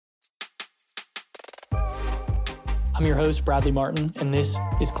I'm your host, Bradley Martin, and this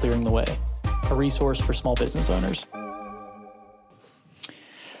is Clearing the Way, a resource for small business owners.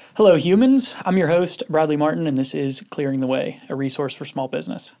 Hello, humans. I'm your host, Bradley Martin, and this is Clearing the Way, a resource for small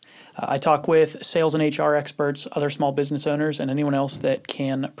business. I talk with sales and HR experts, other small business owners, and anyone else that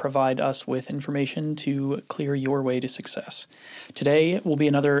can provide us with information to clear your way to success. Today will be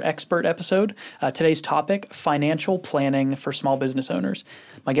another expert episode. Today's topic, financial planning for small business owners.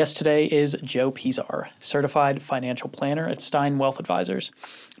 My guest today is Joe Piszczor, certified financial planner at Stein Wealth Advisors.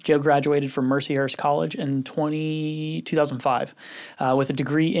 Joe graduated from Mercyhurst College in 2005 with a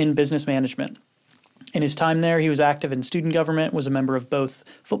degree in business management. In his time there, he was active in student government, was a member of both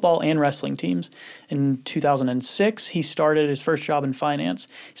football and wrestling teams. In 2006, he started his first job in finance.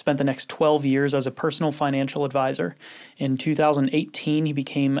 He spent the next 12 years as a personal financial advisor. In 2018, he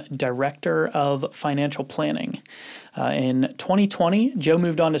became director of financial planning. In 2020, Joe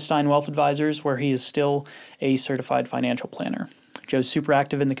moved on to Stein Wealth Advisors, where he is still a certified financial planner. Joe's super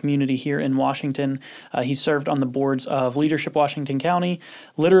active in the community here in Washington. He served on the boards of Leadership Washington County,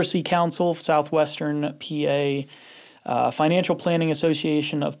 Literacy Council, Southwestern PA, Financial Planning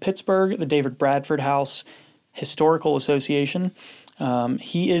Association of Pittsburgh, the David Bradford House Historical Association.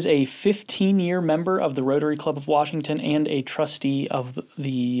 He is a 15-year member of the Rotary Club of Washington and a trustee of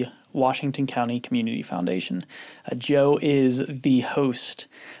the Washington County Community Foundation. Joe is the host,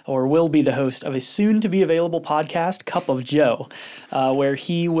 or will be the host, of a soon-to-be-available podcast, Cup of Joe, where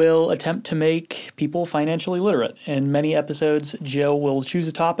he will attempt to make people financially literate. In many episodes, Joe will choose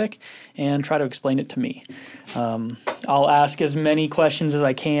a topic and try to explain it to me. I'll ask as many questions as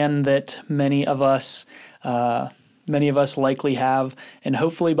I can that many of us likely have, and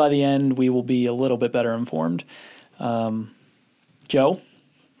hopefully by the end we will be a little bit better informed. Joe,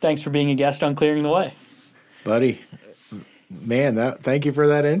 thanks for being a guest on Clearing the Way. Buddy, man, thank you for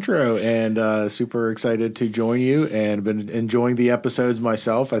that intro, and super excited to join you, and been enjoying the episodes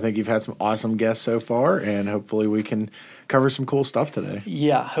myself. I think you've had some awesome guests so far, and hopefully we can cover some cool stuff today.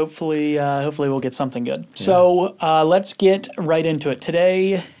 Yeah, hopefully we'll get something good. Yeah. So let's get right into it.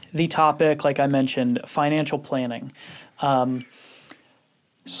 Today, the topic, like I mentioned, financial planning.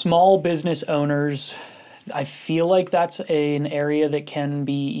 Small business owners, I feel like that's an area that can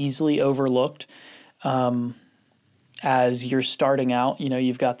be easily overlooked as you're starting out. You know,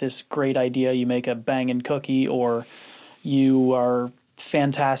 you've got this great idea, you make a banging cookie, or you are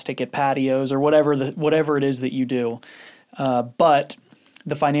fantastic at patios, or whatever it is that you do. But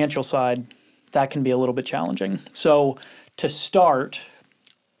the financial side, that can be a little bit challenging. So to start,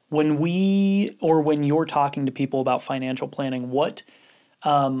 when you're talking to people about financial planning,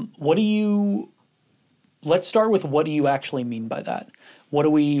 let's start with what do you actually mean by that? What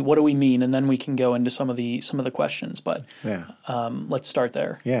do we mean? And then we can go into some of the questions. But let's start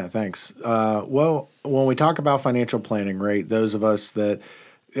there. Yeah, thanks. Well, when we talk about financial planning, right, those of us that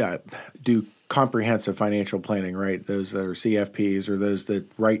do comprehensive financial planning, right, those that are CFPs or those that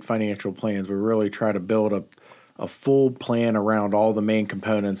write financial plans, we really try to build a full plan around all the main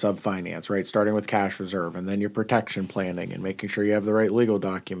components of finance, right? Starting with cash reserve, and then your protection planning and making sure you have the right legal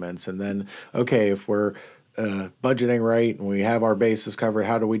documents. And then, okay, if we're budgeting right and we have our bases covered,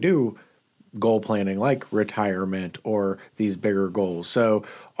 how do we do goal planning like retirement or these bigger goals? So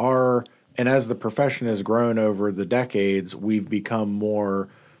and as the profession has grown over the decades, we've become more,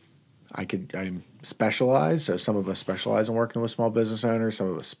 I'm specialized. So some of us specialize in working with small business owners. Some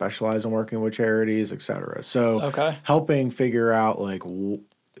of us specialize in working with charities, et cetera. So helping figure out like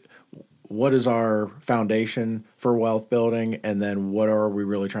what is our foundation for wealth building, and then what are we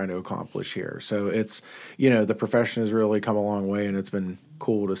really trying to accomplish here? So it's, the profession has really come a long way, and it's been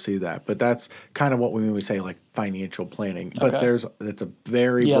cool to see that. But that's kind of what we mean when we say like financial planning. But it's a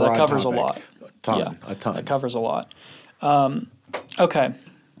very broad that covers topic. A lot. A ton. That covers a lot.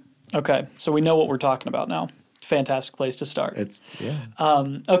 Okay, so we know what we're talking about now. Fantastic place to start.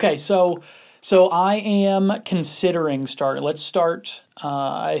 Okay, so I am considering starting. Let's start.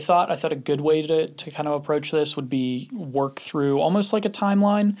 I thought a good way to kind of approach this would be work through almost like a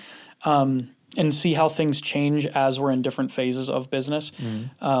timeline, and see how things change as we're in different phases of business.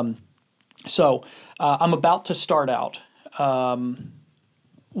 Mm-hmm. So I'm about to start out.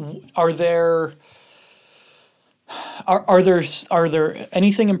 Are there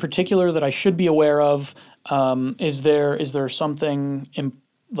anything in particular that I should be aware of? Is there something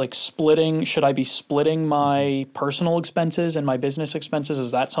like splitting? Should I be splitting my personal expenses and my business expenses?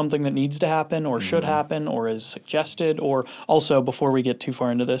 Is that something that needs to happen or should happen or is suggested? Or also, before we get too far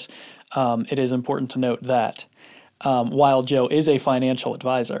into this, it is important to note that while Joe is a financial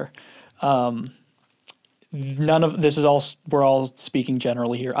advisor, none of this is all, we're all speaking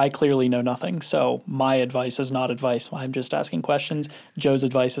generally here. I clearly know nothing. So my advice is not advice. I'm just asking questions. Joe's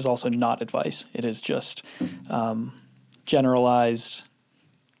advice is also not advice. It is just generalized.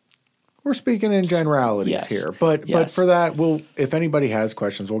 We're speaking in generalities Yes. here, but Yes. for that, if anybody has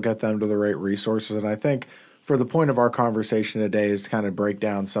questions, we'll get them to the right resources. And I think for the point of our conversation today is to kind of break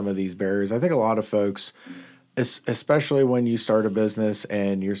down some of these barriers. I think a lot of folks, especially when you start a business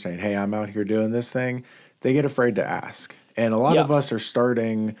and you're saying, "Hey, I'm out here doing this thing," they get afraid to ask. And a lot of us are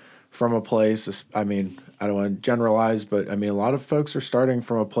starting from a place. I mean, I don't want to generalize, but I mean, a lot of folks are starting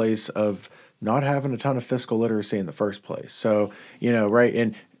from a place of not having a ton of fiscal literacy in the first place. So, right.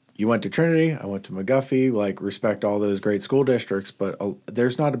 And you went to Trinity, I went to McGuffey, like respect all those great school districts, but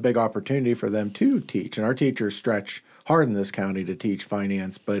there's not a big opportunity for them to teach. And our teachers stretch hard in this county to teach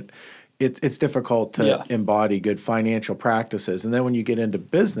finance, but it's difficult to embody good financial practices. And then when you get into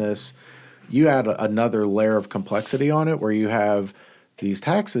business, you add another layer of complexity on it where you have these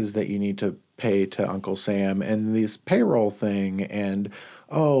taxes that you need to pay to Uncle Sam and this payroll thing and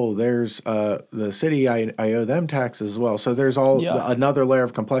there's the city I owe them taxes as well. So there's another layer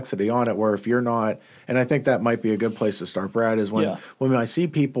of complexity on it where if you're not, and I think that might be a good place to start, Brad, is when I see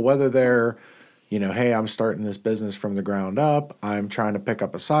people, whether they're hey, I'm starting this business from the ground up, I'm trying to pick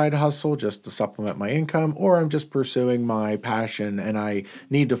up a side hustle just to supplement my income, or I'm just pursuing my passion and I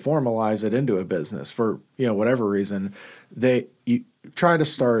need to formalize it into a business for whatever reason, you try to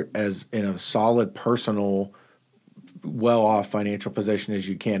start as in a solid personal well-off financial position as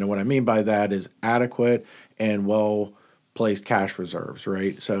you can. And what I mean by that is adequate and well-placed cash reserves,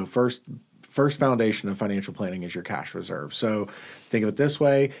 right? So first foundation of financial planning is your cash reserve. So think of it this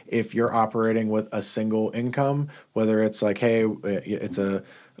way. If you're operating with a single income, whether it's like, hey, it's a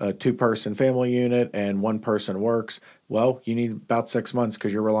two-person family unit and one person works, well, you need about 6 months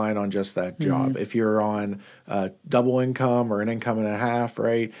because you're relying on just that job. Mm-hmm. If you're on double income or an income and a half,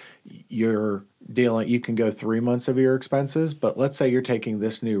 right, you can go 3 months of your expenses, but let's say you're taking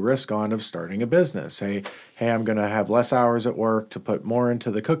this new risk on of starting a business. Hey, I'm going to have less hours at work to put more into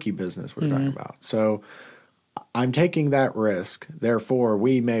the cookie business we're talking about. So I'm taking that risk. Therefore,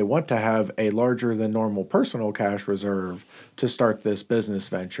 we may want to have a larger than normal personal cash reserve to start this business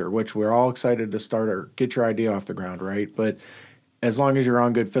venture, which we're all excited to start or get your idea off the ground, right? But as long as you're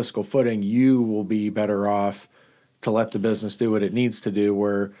on good fiscal footing, you will be better off to let the business do what it needs to do,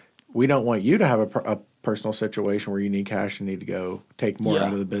 where we don't want you to have a personal situation where you need cash and need to go take more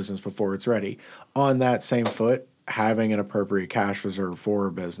out of the business before it's ready. On that same foot, having an appropriate cash reserve for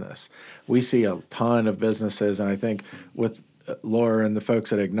a business. We see a ton of businesses, and I think with Laura and the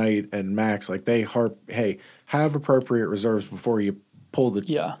folks at Ignite and Max, like they have appropriate reserves before you pull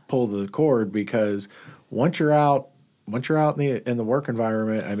the cord, because once you're out in the work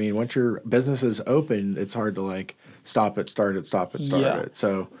environment, I mean, once your business is open, it's hard to like stop it, start it.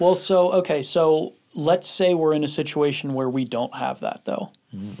 So so let's say we're in a situation where we don't have that though.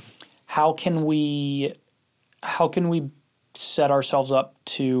 How can we set ourselves up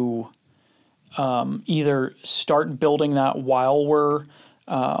to either start building that while we're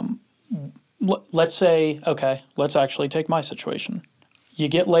let's say, let's actually take my situation. You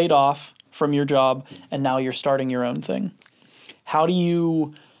get laid off from your job and now you're starting your own thing. How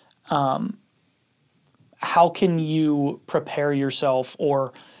can you prepare yourself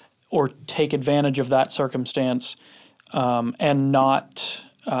or take advantage of that circumstance and not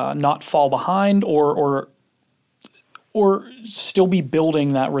fall behind or still be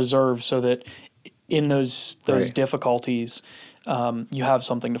building that reserve so that in those difficulties you have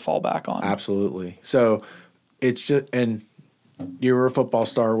something to fall back on? Absolutely. So it's just, and you were a football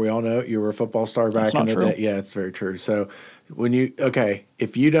star. We all know you were a football star back in the day. Yeah, it's very true. So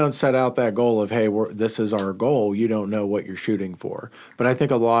if you don't set out that goal of, hey, this is our goal, you don't know what you're shooting for. But I think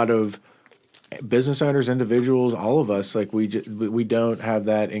a lot of business owners, individuals, all of us, like we don't have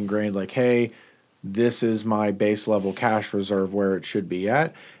that ingrained, like, hey, this is my base level cash reserve where it should be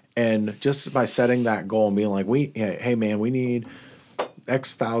at. And just by setting that goal and being like, hey man, we need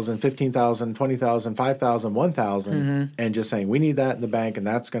X thousand, 15,000, 20,000, 5,000, 1,000, and just saying we need that in the bank, and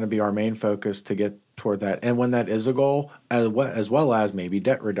that's going to be our main focus to get toward that. And when that is a goal, as well as maybe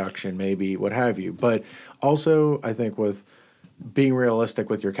debt reduction, maybe what have you. But also, I think with being realistic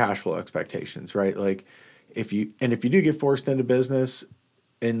with your cash flow expectations, right? Like if you do get forced into business,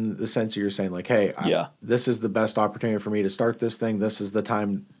 in the sense you're saying like, hey, this is the best opportunity for me to start this thing. This is the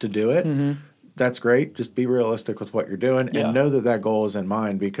time to do it. That's great. Just be realistic with what you're doing and know that goal is in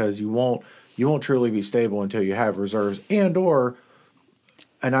mind, because you won't truly be stable until you have reserves and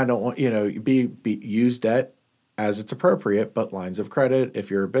I don't want, use debt as it's appropriate, but lines of credit, if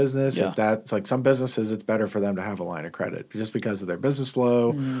you're a business, Yeah. if that's like some businesses, it's better for them to have a line of credit just because of their business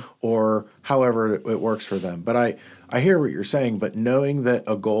flow or however it works for them. But I hear what you're saying, but knowing that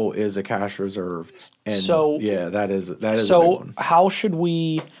a goal is a cash reserve, and So- that is a big So one. how should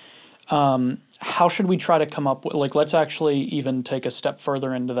we try to come up with, like, let's actually even take a step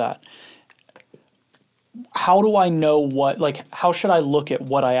further into that. How do I know what, like, how should I look at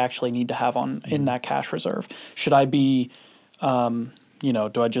what I actually need to have in that cash reserve? Should I be, do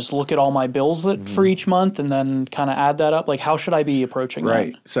I just look at all my bills for each month and then kind of add that up? Like, how should I be approaching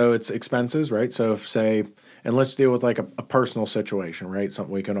Right. that? So it's expenses, right? So if say, and let's deal with like a personal situation, right?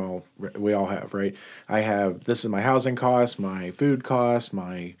 Something we all have, right? This is my housing costs, my food costs,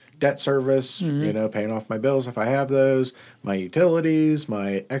 my debt service, paying off my bills if I have those, my utilities,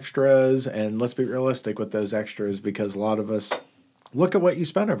 my extras, and let's be realistic with those extras because a lot of us look at what you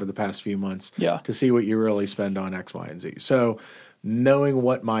spent over the past few months to see what you really spend on X, Y, and Z. So knowing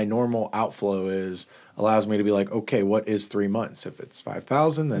what my normal outflow is allows me to be like, okay, what is 3 months? If it's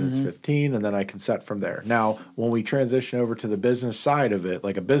 5,000, then it's 15, and then I can set from there. Now, when we transition over to the business side of it,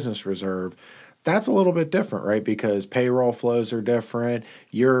 like a business reserve, that's a little bit different, right? Because payroll flows are different.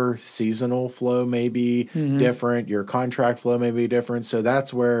 Your seasonal flow may be different. Your contract flow may be different. So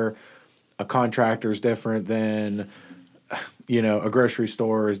that's where a contractor is different than, a grocery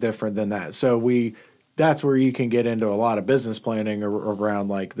store is different than that. So that's where you can get into a lot of business planning around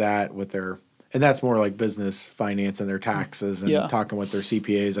like that with and that's more like business finance and their taxes and talking with their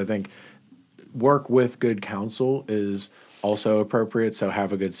CPAs. I think work with good counsel is also appropriate. So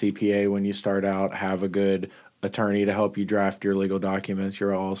have a good CPA when you start out, have a good attorney to help you draft your legal documents,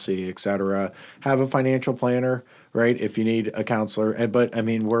 your LLC, et cetera. Have a financial planner, right? If you need a counselor. But I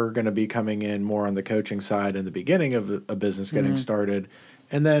mean, we're going to be coming in more on the coaching side in the beginning of a business getting started.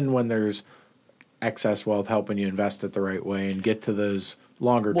 And then when there's excess wealth, helping you invest it the right way and get to those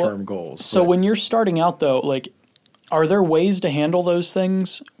longer term goals. So when you're starting out though, like, are there ways to handle those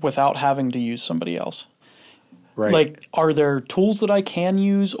things without having to use somebody else? Right. Like, are there tools that I can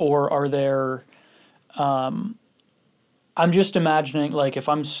use, or are there, I'm just imagining, like, if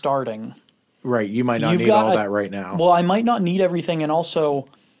I'm starting. Right. You might not need all that right now. Well, I might not need everything. And also,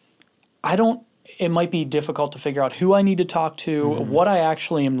 it might be difficult to figure out who I need to talk to, what I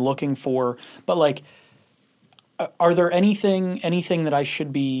actually am looking for. But, like, are there anything that I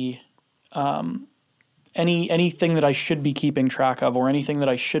should be, anything that I should be keeping track of, or anything that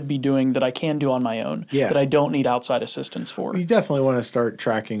I should be doing that I can do on my own that I don't need outside assistance for? You definitely want to start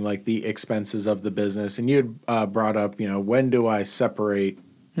tracking like the expenses of the business. And you had brought up, when do I separate,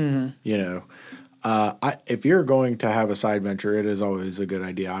 if you're going to have a side venture, it is always a good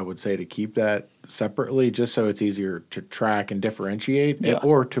idea, I would say, to keep that separately just so it's easier to track and differentiate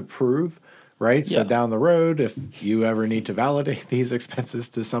or to prove. Right? So down the road, if you ever need to validate these expenses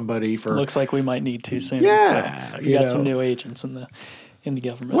to somebody looks like we might need to soon. Yeah. So we got some new agents in the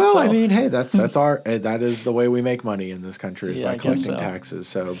government. Well, I mean, hey, that is the way we make money in this country is by collecting taxes.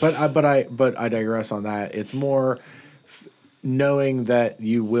 So, but I digress on that. It's more knowing that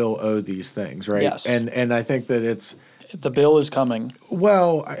you will owe these things, right? Yes. And I think that the bill is coming.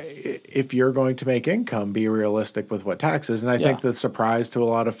 Well, if you're going to make income, be realistic with what taxes. And I think the surprise to a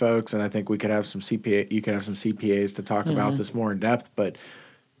lot of folks, and I think you could have some CPAs to talk about this more in depth. But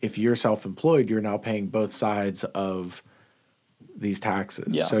if you're self-employed, you're now paying both sides of these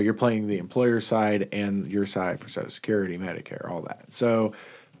taxes. Yeah. So you're paying the employer side and your side for Social Security, Medicare, all that. So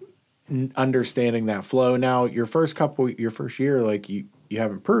understanding that flow. Now, your first year, like you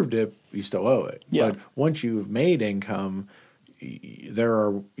haven't proved it, you still owe it. Yeah. But once you've made income,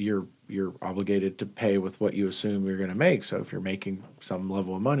 you're obligated to pay with what you assume you're going to make. So if you're making some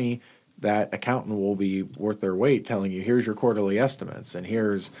level of money, that accountant will be worth their weight telling you, here's your quarterly estimates and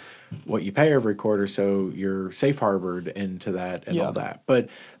here's what you pay every quarter. So you're safe harbored into that and all that. But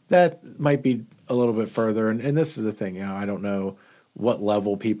that might be a little bit further. And this is the thing, I don't know what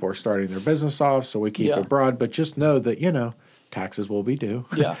level people are starting their business off. So we keep it broad, but just know that, taxes will be due.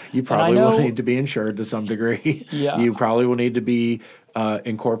 Yeah. You probably will need to be insured to some degree. Yeah. You probably will need to be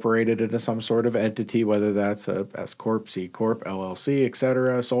incorporated into some sort of entity, whether that's a S Corp, C Corp, LLC, et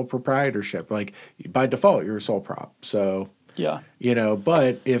cetera, sole proprietorship. Like by default, you're a sole prop. So,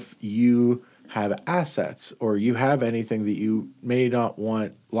 but if you have assets or you have anything that you may not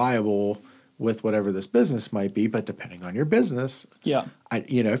want liable with whatever this business might be, but depending on your business,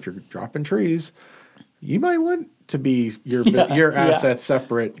 if you're dropping trees, you might want to be your assets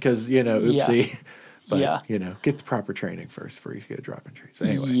separate because, oopsie. But, get the proper training first before you go dropping trees.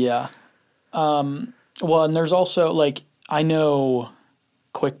 Anyway. Yeah. Well, and there's also, like, I know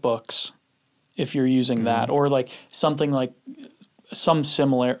QuickBooks if you're using that, or like something like some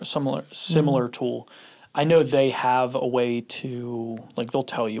similar tool. I know they have a way to, like, they'll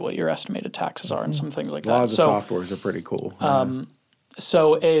tell you what your estimated taxes are and some things like that. A lot of the softwares are pretty cool.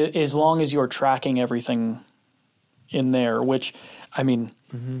 So as long as you're tracking everything in there, which, I mean,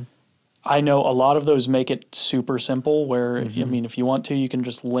 I know a lot of those make it super simple where, I mean, if you want to, you can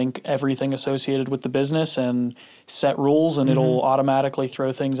just link everything associated with the business and set rules, and it'll automatically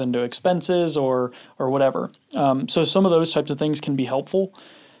throw things into expenses or whatever. So some of those types of things can be helpful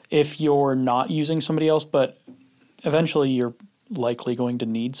if you're not using somebody else, but eventually you're likely going to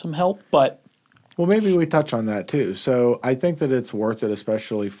need some help. But well, maybe we touch on that too. So I think that it's worth it,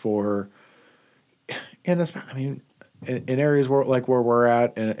 especially for, in areas where we're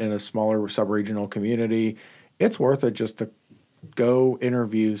at in a smaller sub-regional community, it's worth it just to go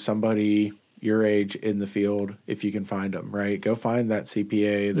interview somebody your age in the field if you can find them, right? Go find that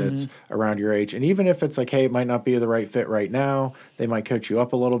CPA that's around your age. And even if it's like, hey, it might not be the right fit right now, they might coach you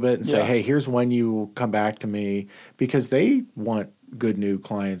up a little bit and say, hey, here's when you come back to me, because they want good new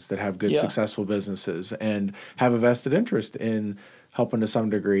clients that have good successful businesses and have a vested interest in helping to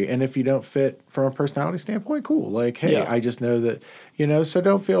some degree. And if you don't fit from a personality standpoint, cool. Like, hey, I just know that, so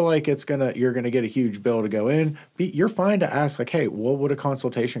don't feel like you're gonna get a huge bill to go in. You're fine to ask, like, hey, what would a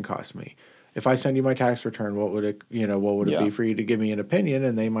consultation cost me? If I send you my tax return, what would it be for you to give me an opinion?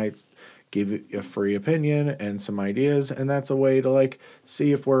 And they might give you a free opinion and some ideas, and that's a way to like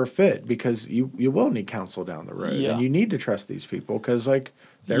see if we're a fit, because you will need counsel down the road, and you need to trust these people because like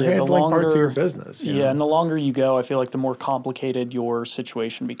they're handling parts of your business. You know? And the longer you go, I feel like the more complicated your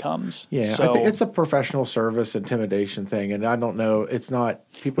situation becomes. Yeah, so, I think it's a professional service intimidation thing, and I don't know. It's not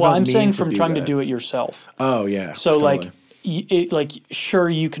people. Well, don't I'm need saying to from do trying that. to do it yourself. Oh yeah. So totally. sure,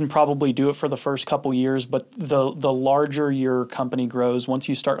 you can probably do it for the first couple years, but the larger your company grows, once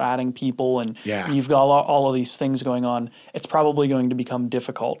you start adding people and you've got all of these things going on, it's probably going to become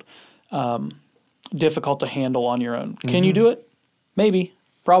difficult to handle on your own. Can you do it? Maybe,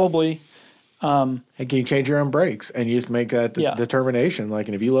 probably. And can you change your own brakes? And you just make that determination. Like,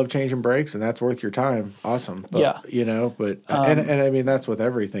 and if you love changing brakes and that's worth your time, awesome. But, and I mean, that's with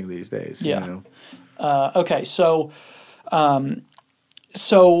everything these days. Yeah. You know? Okay. So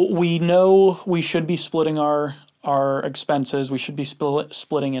we know we should be splitting our expenses. We should be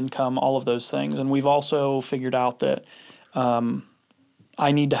splitting income, all of those things. And we've also figured out that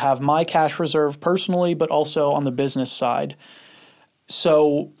I need to have my cash reserve personally, but also on the business side.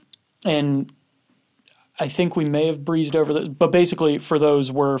 So, and I think we may have breezed over this, but basically for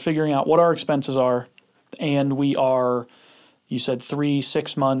those, we're figuring out what our expenses are, and we are, you said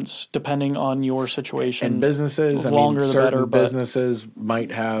 3-6 months, depending on your situation. And businesses, certain businesses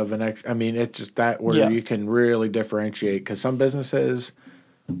might have it's just that where you can really differentiate, because some businesses,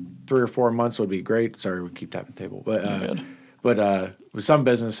 3 or 4 months would be great. Sorry, we keep tapping the table, but with some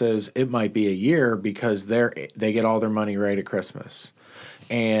businesses, it might be a year because they get all their money right at Christmas.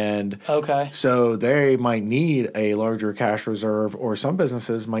 And so they might need a larger cash reserve, or some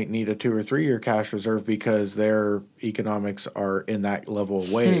businesses might need a 2 or 3 year cash reserve because their economics are in that level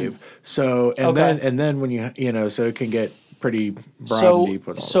of wave. So then when so it can get pretty broad and deep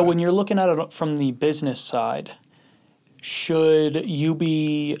with all that. When you're looking at it from the business side, should you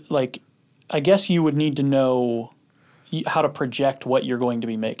be like, I guess you would need to know how to project what you're going to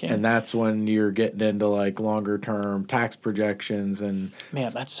be making. And that's when you're getting into like longer term tax projections and...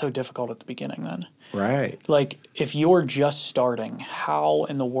 Man, that's so difficult at the beginning then. Right. Like if you're just starting, how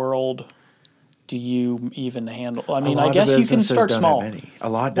in the world do you even handle... I mean, I guess you can start small. A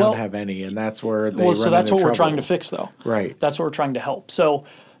lot don't have any, and that's where they so that's what we're trying to fix though. Right. That's what we're trying to help. So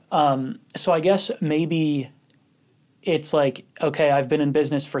I guess maybe... It's like, okay, I've been in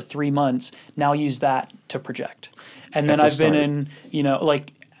business for 3 months. Now use that to project. And then I've been in,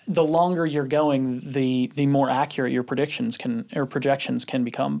 like the longer you're going, the more accurate your projections can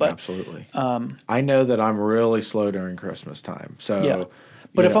become. But absolutely. I know that I'm really slow during Christmas time. So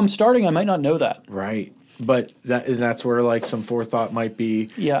but if I'm starting, I might not know that. Right. But that's where like some forethought might be.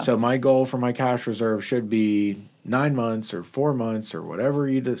 Yeah. So my goal for my cash reserve should be 9 months or 4 months or whatever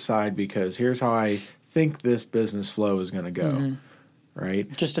you decide, because here's how I think this business flow is going to go, right?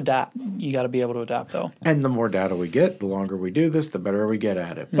 Just adapt. You got to be able to adapt, though. And the more data we get, the longer we do this, the better we get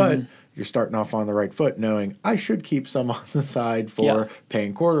at it. But you're starting off on the right foot, knowing I should keep some on the side for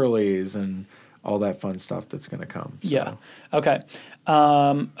paying quarterlies and all that fun stuff that's going to come. So. Yeah. Okay.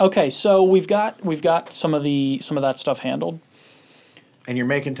 Okay. So we've got some of that stuff handled. And you're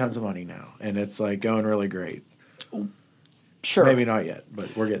making tons of money now, and it's like going really great. Sure. Maybe not yet,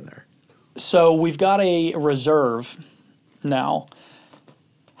 but we're getting there. So we've got a reserve now.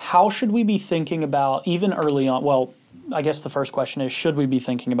 how should we be thinking about, even early on? Well, I guess the first question is, should we be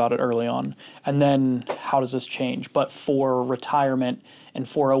thinking about it early on? And then how does this change? But for retirement and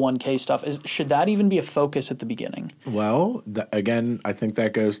 401k stuff, should that even be a focus at the beginning? Well, again, I think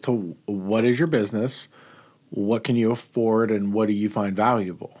that goes to what is your business, what can you afford, and what do you find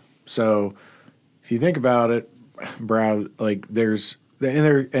valuable? So if you think about it, Brad, like and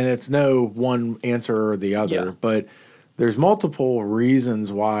it's no one answer or the other, but there's multiple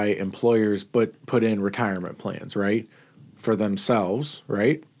reasons why employers put in retirement plans, right? For themselves,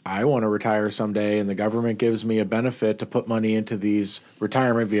 right? I want to retire someday, and the government gives me a benefit to put money into these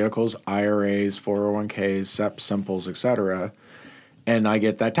retirement vehicles, IRAs, 401ks, SEPs, Simples, etc. And I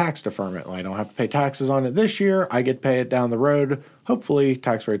get that tax deferment. I don't have to pay taxes on it this year. I get to pay it down the road. Hopefully,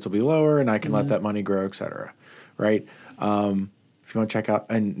 tax rates will be lower, and I can let that money grow, etc. Right? If you want to check out,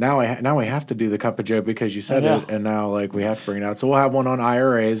 and now we have to do the cup of Joe because you said it, and now we have to bring it out. So we'll have one on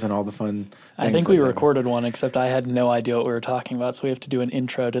IRAs and all the fun things. I think we recorded one, except I had no idea what we were talking about, so we have to do an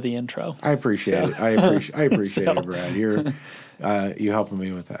intro to the intro. I appreciate it. I appreciate it, Brad. You helping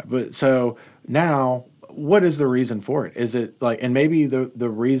me with that. But so now, what is the reason for it? Is it and maybe the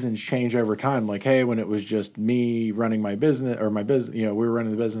reasons change over time. Like, hey, when it was just me running my business, we were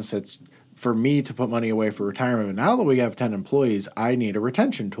running the business. It's for me to put money away for retirement. But now that we have 10 employees, I need a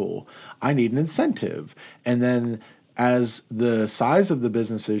retention tool. I need an incentive. And then as the size of the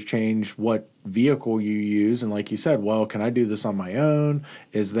businesses change, what vehicle you use, and like you said, well, can I do this on my own?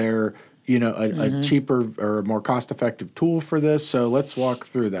 Is there a cheaper or more cost-effective tool for this? So let's walk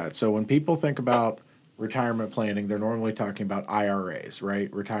through that. So when people think about retirement planning, they're normally talking about IRAs,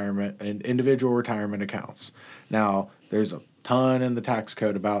 right? Retirement and individual retirement accounts. Now, there's a ton in the tax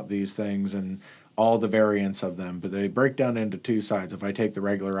code about these things and all the variants of them, but they break down into two sides. If I take the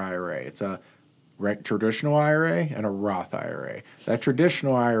regular IRA, it's a traditional IRA and a Roth IRA. That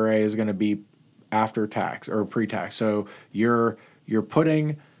traditional IRA is going to be after tax or pre-tax. So you're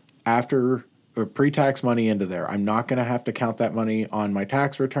putting after or pre-tax money into there. I'm not going to have to count that money on my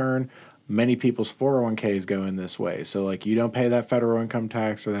tax return. Many people's 401ks go in this way. So you don't pay that federal income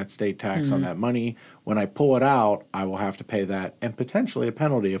tax or that state tax on that money. When I pull it out, I will have to pay that and potentially a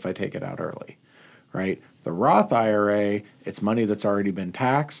penalty if I take it out early, right? The Roth IRA, it's money that's already been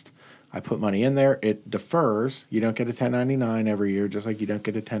taxed. I put money in there. It defers. You don't get a 1099 every year, just like you don't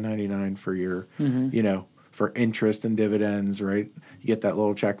get a 1099 for your, for interest and dividends, right? You get that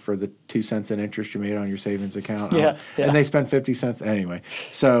little check for the 2 cents in interest you made on your savings account. Yeah. And they spend 50 cents anyway.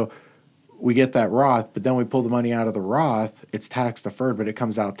 So we get that Roth, but then we pull the money out of the Roth. It's tax deferred, but it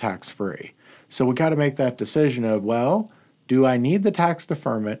comes out tax free. So we got to make that decision of, well, do I need the tax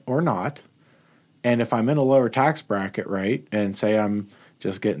deferment or not? And if I'm in a lower tax bracket, right, and say I'm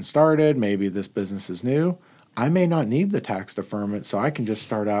just getting started, maybe this business is new, I may not need the tax deferment, so I can just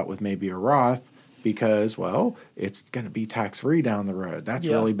start out with maybe a Roth because, well, it's going to be tax-free down the road. That's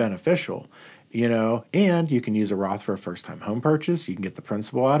really beneficial. And you can use a Roth for a first-time home purchase. You can get the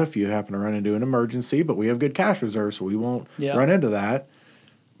principal out if you happen to run into an emergency, but we have good cash reserves, so we won't run into that.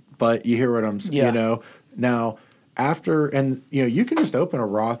 But you hear what I'm saying, Now, after, and you can just open a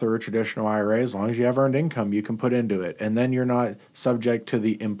Roth or a traditional IRA as long as you have earned income, you can put into it. And then you're not subject to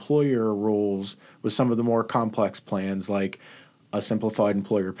the employer rules with some of the more complex plans like a simplified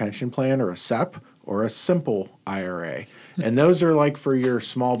employer pension plan or a SEP or a simple IRA. And those are for your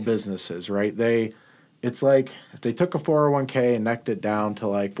small businesses, right? It's like if they took a 401k and necked it down to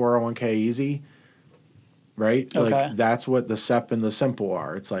 401k easy, right? Okay. That's what the SEP and the simple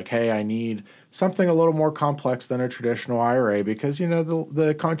are. It's hey, I need something a little more complex than a traditional IRA because,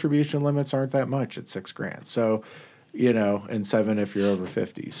 the contribution limits aren't that much at $6,000. So, and $7,000 if you're over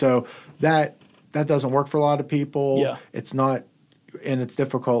 50. So that doesn't work for a lot of people. Yeah. It's not. And it's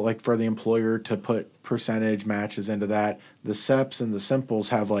difficult, for the employer to put percentage matches into that. The SEPs and the Simples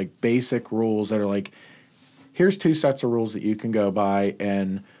have, basic rules that are here's 2 sets of rules that you can go by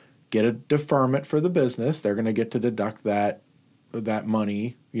and get a deferment for the business. They're going to get to deduct that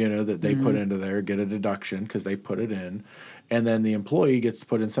money, that they put into there, get a deduction because they put it in. And then the employee gets to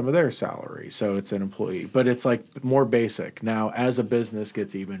put in some of their salary. So it's an employee. But it's, more basic. Now, as a business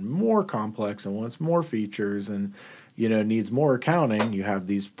gets even more complex and wants more features and needs more accounting, you have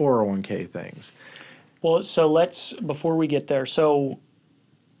these 401k things. Well, so before we get there, so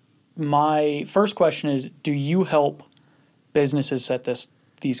my first question is, do you help businesses set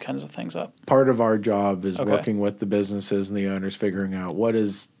these kinds of things up? Part of our job is working with the businesses and the owners, figuring out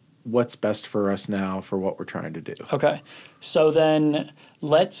what's best for us now for what we're trying to do. Okay. So then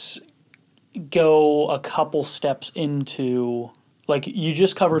let's go a couple steps into, you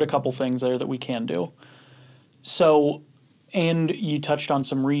just covered a couple things there that we can do. So And you touched on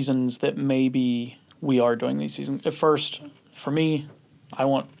some reasons that maybe we are doing these seasons. At first, for me, I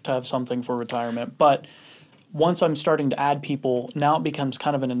want to have something for retirement. But once I'm starting to add people, now it becomes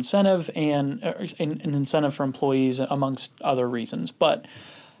kind of an incentive and an incentive for employees amongst other reasons. But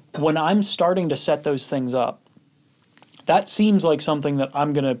when I'm starting to set those things up, that seems like something that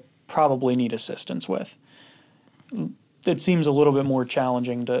I'm going to probably need assistance with. It seems a little bit more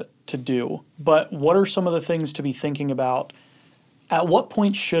challenging to do. But what are some of the things to be thinking about? At what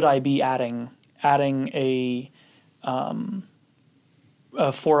point should I be adding a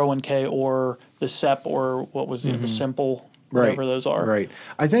 401k or the SEP or what was it, the simple, whatever those are? Right.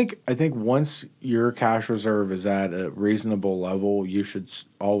 I think once your cash reserve is at a reasonable level, you should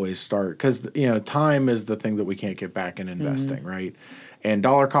always start, because time is the thing that we can't get back in investing, right? And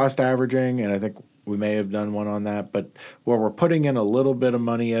dollar cost averaging, and I think we may have done one on that, but where we're putting in a little bit of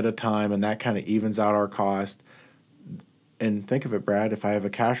money at a time, and that kind of evens out our cost. And think of it, Brad, if I have a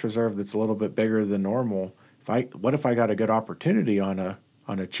cash reserve that's a little bit bigger than normal, what if I got a good opportunity on a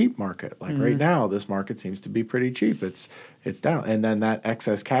cheap market? Like right now, this market seems to be pretty cheap. It's down. And then that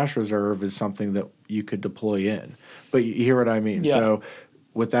excess cash reserve is something that you could deploy in. But you hear what I mean? Yeah. So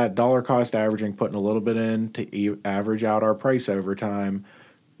with that dollar cost averaging, putting a little bit in to average out our price over time,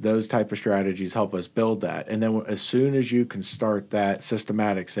 those type of strategies help us build that. And then as soon as you can start that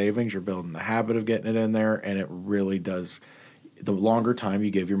systematic savings, you're building the habit of getting it in there, and it really does. The longer time you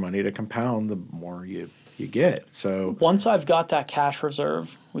give your money to compound, the more you get. So once I've got that cash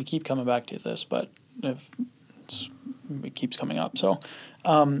reserve, we keep coming back to this, but it keeps coming up. So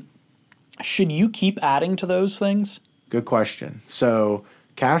should you keep adding to those things? Good question. So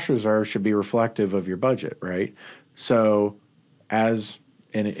cash reserve should be reflective of your budget, right? So as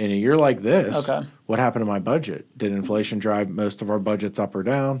in a year like this, what happened to my budget? Did inflation drive most of our budgets up or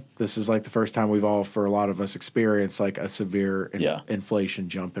down? This is like the first time we've all, for a lot of us, experienced like a severe inflation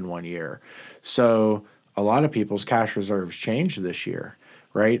jump in 1 year. So a lot of people's cash reserves changed this year,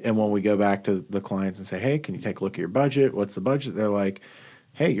 right? And when we go back to the clients and say, hey, can you take a look at your budget? What's the budget? They're like,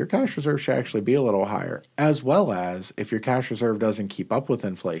 hey, your cash reserve should actually be a little higher, as well as if your cash reserve doesn't keep up with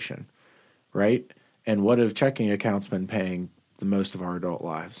inflation, right? And what have checking accounts been paying the most of our adult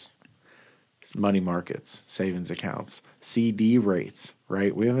lives? It's money markets, savings accounts, CD rates,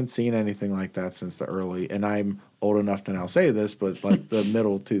 right? We haven't seen anything like that since the early, and I'm old enough to now say this, but like the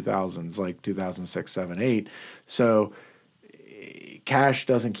middle 2000s, like 2006, 7, 8. So cash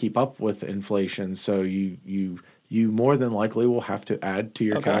doesn't keep up with inflation, so you more than likely will have to add to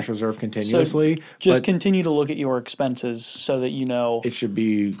your cash reserve continuously. So just continue to look at your expenses so that you know. It should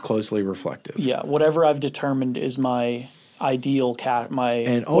be closely reflective. Yeah, whatever I've determined is my ideal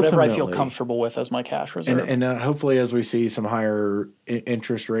whatever I feel comfortable with as my cash reserve. And hopefully as we see some higher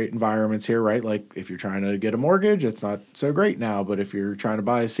interest rate environments here, right? Like if you're trying to get a mortgage, it's not so great now. But if you're trying to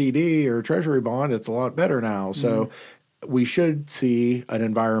buy a CD or a treasury bond, it's a lot better now. So we should see an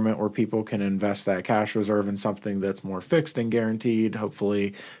environment where people can invest that cash reserve in something that's more fixed and guaranteed,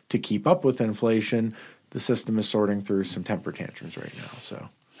 hopefully to keep up with inflation. The system is sorting through some temper tantrums right now. So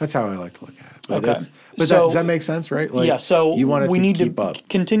that's how I like to look at it. But does that make sense, right? Like, so you want it we need keep to up.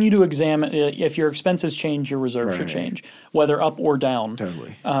 Continue to examine if your expenses change, your reserve should change, whether up or down.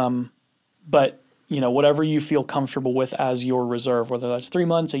 Totally. But whatever you feel comfortable with as your reserve, whether that's 3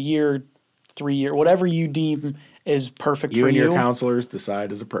 months, a year, 3 year, whatever you deem is perfect for you. You and your counselors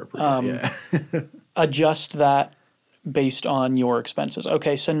decide is appropriate. Adjust that based on your expenses.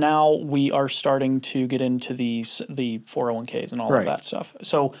 Okay, so now we are starting to get into the 401ks and all of that stuff.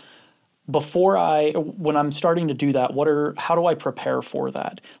 So when I'm starting to do that, how do I prepare for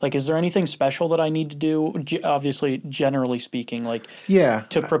that? Like, is there anything special that I need to do? Obviously, generally speaking,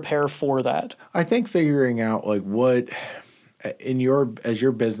 to prepare for that. I think figuring out like what as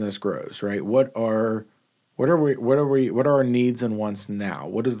your business grows, right? What are our needs and wants now?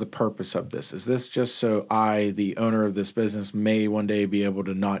 What is the purpose of this? Is this just so I, the owner of this business, may one day be able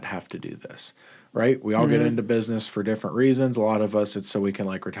to not have to do this, right? We all get into business for different reasons. A lot of us, it's so we can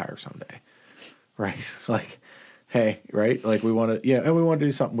retire someday, right? Like, hey, right? Like we want to, and we want to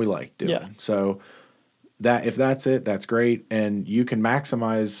do something we like doing. Yeah. So that if that's it, that's great, and you can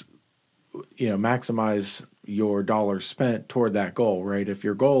maximize your dollars spent toward that goal, right? If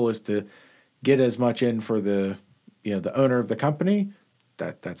your goal is to get as much in for the owner of the company,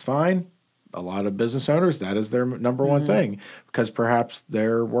 that's fine. A lot of business owners, that is their number one thing, because perhaps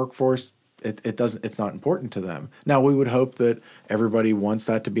their workforce, it's not important to them. Now, we would hope that everybody wants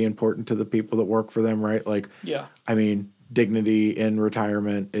that to be important to the people that work for them, right? I mean, dignity in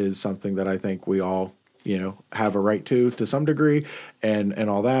retirement is something that I think we all, have a right to some degree and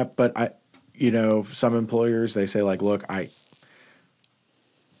all that. But some employers, they say look,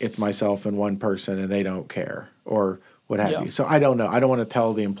 it's myself and one person and they don't care or what have Yeah. you. So I don't know. I don't want to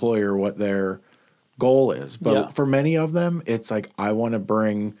tell the employer what their goal is. But for many of them, it's like, I want to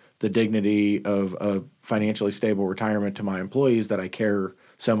bring the dignity of a financially stable retirement to my employees that I care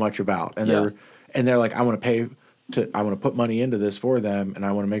so much about. And they're like, I want to put money into this for them, and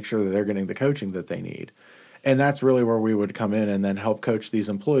I want to make sure that they're getting the coaching that they need. And that's really where we would come in and then help coach these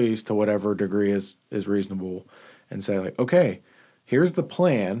employees to whatever degree is reasonable, and say, like, okay, here's the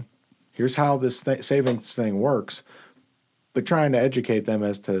plan. Here's how this savings thing works. But trying to educate them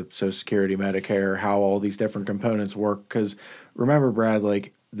as to Social Security, Medicare, how all these different components work. Because remember, Brad,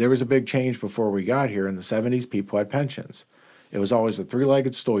 like, there was a big change before we got here. In the 70s, people had pensions. It was always a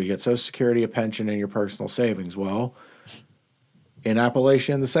three-legged stool. You get Social Security, a pension, and your personal savings. Well, in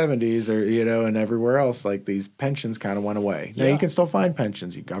Appalachia in the 70s, or and everywhere else, like, these pensions kind of went away. Now, you can still find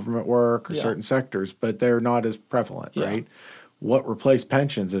pensions in government work or certain sectors, but they're not as prevalent, right? What replaced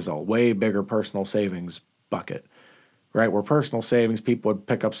pensions is a way bigger personal savings bucket, right? Where personal savings, people would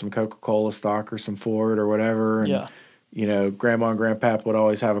pick up some Coca-Cola stock or some Ford or whatever, and grandma and grandpap would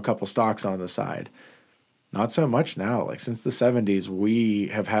always have a couple stocks on the side. Not so much now. Like, since the 70s, we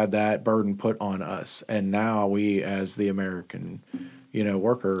have had that burden put on us, and now we, as the American,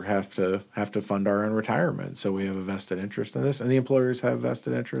 worker, have to fund our own retirement. So we have a vested interest in this, and the employers have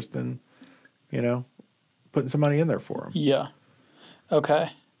vested interest in, putting some money in there for them. Yeah. Okay.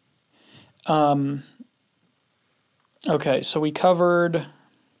 Okay. So we covered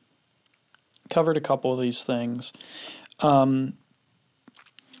a couple of these things. Are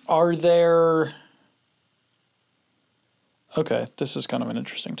there? Okay, this is kind of an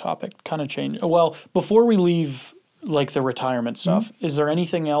interesting topic. Kind of change. Well, before we leave, like, the retirement stuff, is there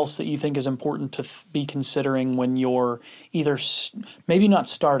anything else that you think is important to be considering when you're either maybe not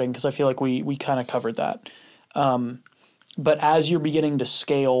starting, because I feel like we kind of covered that, but as you're beginning to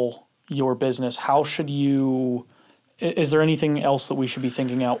scale your business, how should you? Is there anything else that we should be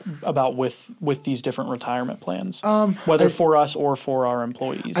thinking about with these different retirement plans, whether for us or for our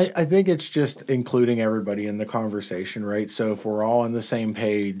employees? I think it's just including everybody in the conversation, right? So if we're all on the same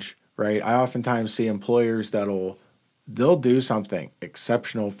page, right? I oftentimes see employers they'll do something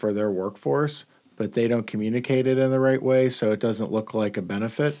exceptional for their workforce, but they don't communicate it in the right way, so it doesn't look like a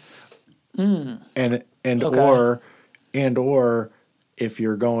benefit. And or if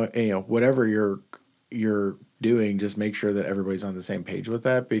you're going, whatever you're doing, just make sure that everybody's on the same page with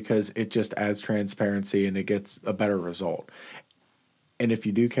that, because it just adds transparency and it gets a better result. And if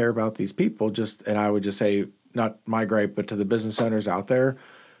you do care about these people, and I would just say, not my gripe, but to the business owners out there,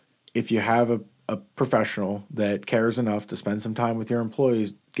 if you have a professional that cares enough to spend some time with your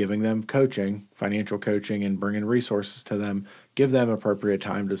employees, giving them coaching, financial coaching, and bringing resources to them, give them appropriate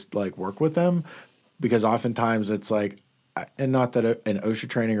time to, like, work with them, because oftentimes it's like, and not that an OSHA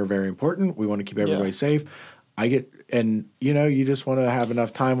training are very important. We want to keep everybody safe. You just want to have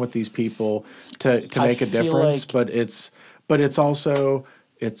enough time with these people to make a difference. But it's also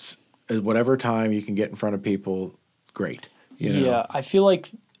whatever time you can get in front of people, great. Yeah, I feel like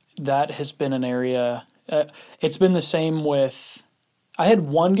that has been an area. It's been the same with. I had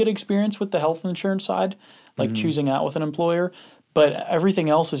one good experience with the health insurance side, like choosing out with an employer, but everything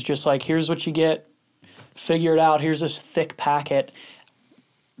else is just like, here's what you get, figure it out. Here's this thick packet.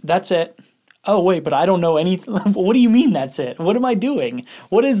 That's it. Oh, wait, but I don't know anything. What do you mean that's it? What am I doing?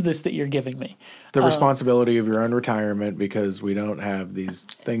 What is this that you're giving me? The responsibility of your own retirement, because we don't have these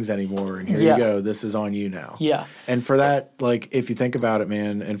things anymore. And here you go. This is on you now. Yeah. And for that, like, if you think about it,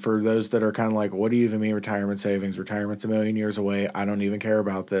 man, and for those that are kind of like, what do you even mean retirement savings? Retirement's a million years away. I don't even care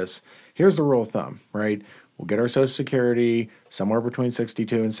about this. Here's the rule of thumb, right? We'll get our Social Security somewhere between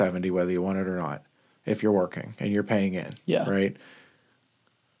 62 and 70, whether you want it or not, if you're working and you're paying in. Yeah. Right?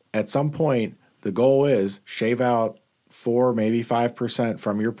 At some point, the goal is shave out 4, maybe 5%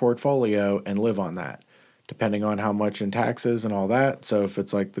 from your portfolio and live on that, depending on how much in taxes and all that. So if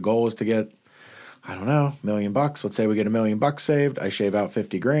it's like the goal is to get, I don't know, $1 million, let's say we get $1 million saved, I shave out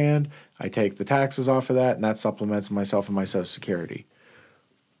 50 grand, I take the taxes off of that, and that supplements myself and my Social Security.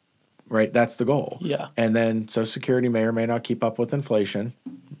 Right? That's the goal. Yeah. And then Social Security may or may not keep up with inflation.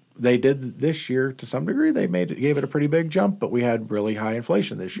 They did this year to some degree. They gave it a pretty big jump, but we had really high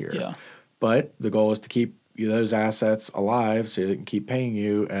inflation this year. Yeah. But the goal is to keep those assets alive so they can keep paying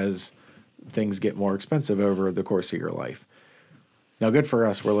you as things get more expensive over the course of your life. Now, good for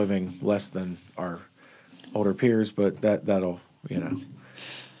us. We're living less than our older peers, but that'll,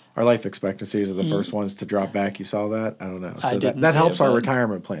 our life expectancies are the first ones to drop back. You saw that? I don't know. So that helps our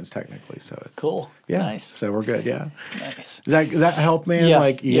retirement plans technically. So it's cool. Yeah. Nice. So we're good. Yeah. Nice. Does that help, man? Yeah.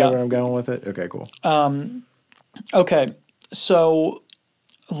 Like, you know where I'm going with it? Okay, cool. Okay. So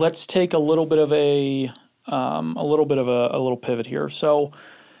let's take a little bit of a little pivot here. So,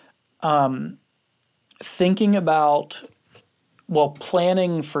 thinking about,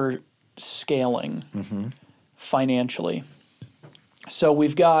 planning for scaling financially. So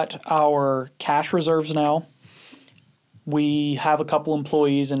we've got our cash reserves now. We have a couple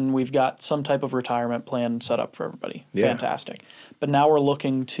employees and we've got some type of retirement plan set up for everybody. Yeah. Fantastic. But now we're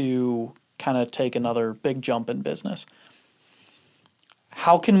looking to kind of take another big jump in business.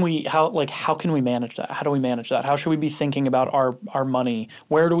 How can we manage that? How do we manage that? How should we be thinking about our money?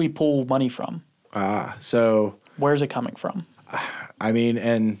 Where do we pull money from? So where's it coming from? I mean,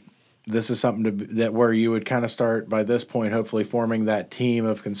 and this is something that where you would kind of start by this point, hopefully forming that team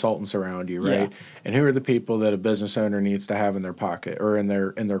of consultants around you, right? Yeah. And who are the people that a business owner needs to have in their pocket or in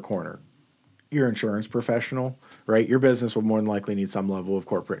their corner? Your insurance professional, right? Your business will more than likely need some level of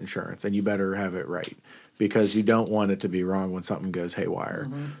corporate insurance, and you better have it right because you don't want it to be wrong when something goes haywire.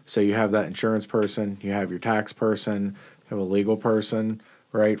 So you have that insurance person, you have your tax person, you have a legal person,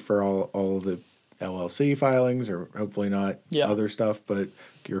 right, for all the LLC filings or hopefully not other stuff, but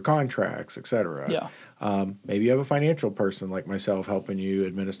your contracts, et cetera. Yeah. Maybe you have a financial person like myself helping you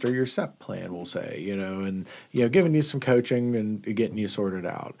administer your SEP plan, we'll say, and giving you some coaching and getting you sorted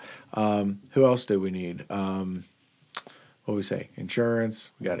out. Who else do we need? What do we say? Insurance,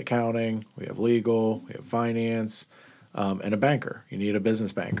 we got accounting, we have legal, we have finance, and a banker. You need a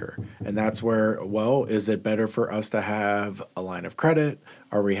business banker. And that's where, is it better for us to have a line of credit?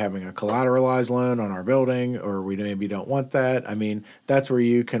 Are we having a collateralized loan on our building, or we maybe don't want that? I mean, that's where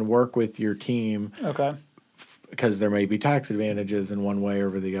you can work with your team. Okay. Because there may be tax advantages in one way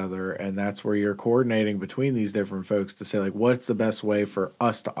over the other, and that's where you're coordinating between these different folks to say, like, what's the best way for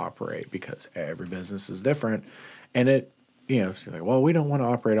us to operate? Because every business is different, and it's like, we don't want to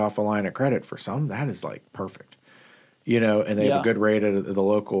operate off a line of credit. For some, that is like perfect, and they have a good rate at the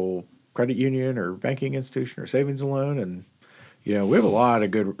local credit union or banking institution or savings and loan, and we have a lot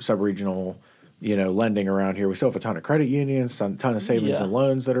of good sub-regional lending around here. We still have a ton of credit unions, a ton of savings and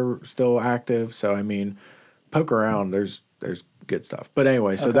loans that are still active. So I mean, poke around. There's good stuff. But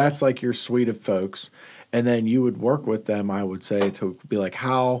anyway, so that's like your suite of folks, and then you would work with them. I would say to be like,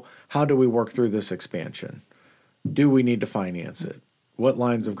 how do we work through this expansion? Do we need to finance it? What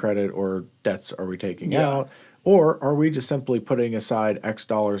lines of credit or debts are we taking out? Or are we just simply putting aside X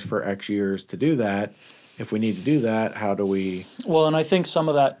dollars for X years to do that? If we need to do that, how do we? Well, and I think some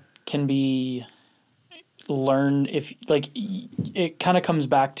of that can be learned if, it kind of comes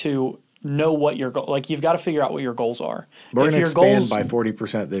back to know what your goal. Like, you've got to figure out what your goals are. We're going to expand by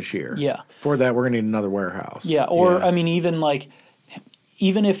 40% this year. Yeah. For that, we're going to need another warehouse. Yeah. Or, I mean, even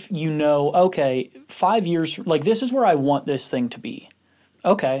if 5 years, this is where I want this thing to be.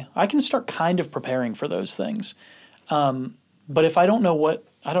 Okay, I can start kind of preparing for those things. But if I don't know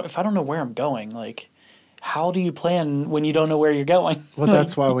if I don't know where I'm going, how do you plan when you don't know where you're going? Well,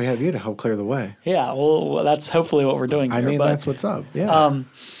 that's why we have you to help clear the way. Yeah, well, that's hopefully what we're doing here. That's what's up. Yeah.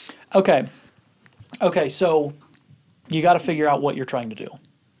 Okay, so you got to figure out what you're trying to do.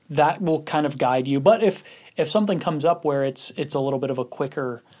 That will kind of guide you. But if something comes up where it's a little bit of a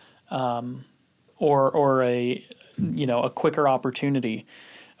quicker or a quicker opportunity,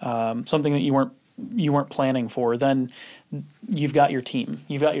 something that you weren't planning for, then you've got your team.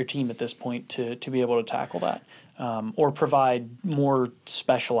 You've got your team at this point to be able to tackle that, or provide more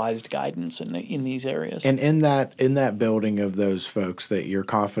specialized guidance in these areas. And in that building of those folks that you're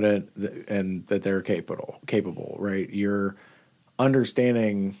confident and that they're capable, right? You're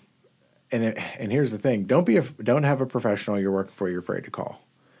understanding, and here's the thing: don't have a professional you're working for you're afraid to call.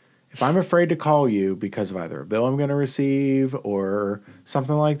 If I'm afraid to call you because of either a bill I'm going to receive or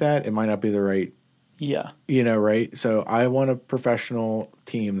something like that, it might not be the right. Yeah. Right? So I want a professional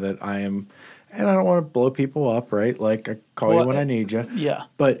team that I am, and I don't want to blow people up, right? Like, I call you when I need you. Yeah.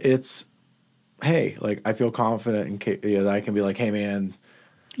 But it's, hey, I feel confident that I can be like, hey, man,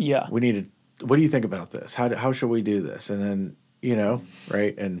 we need to, what do you think about this? How should we do this? And then,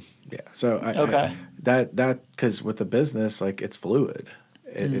 right? And yeah. So because with the business, it's fluid.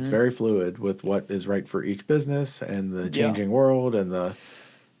 It's very fluid with what is right for each business and the changing world and the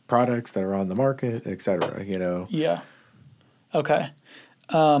products that are on the market, et cetera, Yeah. Okay.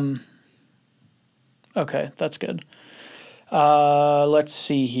 Okay, that's good. Let's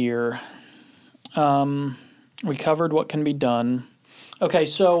see here. We covered what can be done. Okay,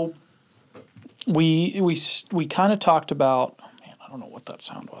 so we kind of talked about, man, I don't know what that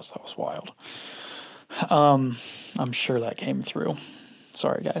sound was. That was wild. I'm sure that came through.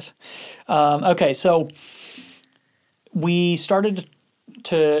 Sorry, guys. Okay, so we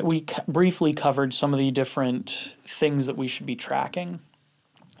briefly covered some of the different things that we should be tracking.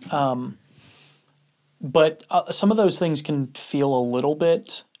 But some of those things can feel a little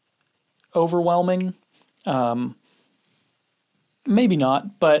bit overwhelming. Maybe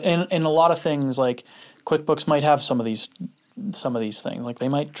not, but in a lot of things, like QuickBooks might have some of these things. Like they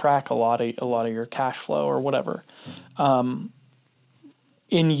might track a lot of your cash flow or whatever.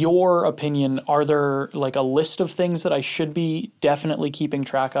 In your opinion, are there like a list of things that I should be definitely keeping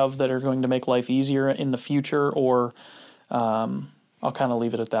track of that are going to make life easier in the future, or I'll kind of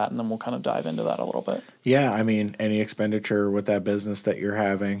leave it at that, and then we'll kind of dive into that a little bit. Yeah, I mean, any expenditure with that business that you're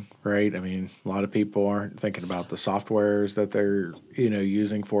having, right? I mean, a lot of people aren't thinking about the softwares that they're,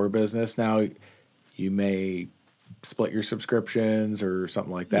 using for a business. Now, you may split your subscriptions or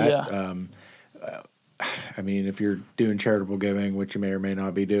something like that. Yeah. I mean, if you're doing charitable giving, which you may or may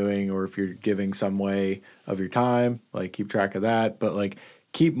not be doing, or if you're giving some way of your time, like keep track of that. But like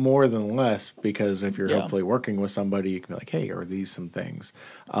keep more than less, because if you're hopefully working with somebody, you can be like, hey, are these some things?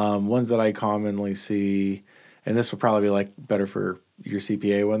 Ones that I commonly see, and this will probably be like better for your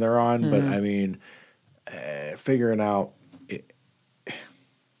CPA when they're on, but I mean, figuring out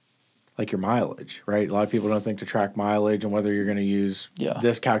like your mileage, right? A lot of people don't think to track mileage and whether you're going to use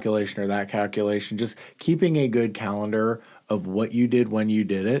this calculation or that calculation. Just keeping a good calendar of what you did when you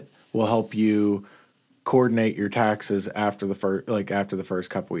did it will help you coordinate your taxes after the first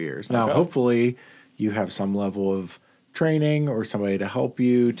couple of years. Now, hopefully you have some level of training or somebody to help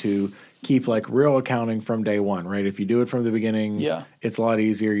you to keep like real accounting from day one, right? If you do it from the beginning, it's a lot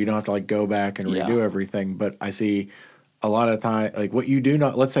easier. You don't have to like go back and redo everything. But I see a lot of time, like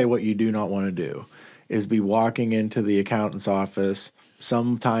let's say what you do not want to do is be walking into the accountant's office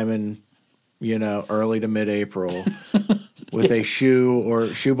sometime in, early to mid-April with a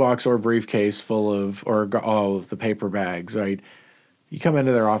shoebox or briefcase full of, the paper bags, right? You come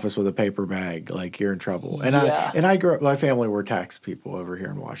into their office with a paper bag, like you're in trouble. And I grew up, my family were tax people over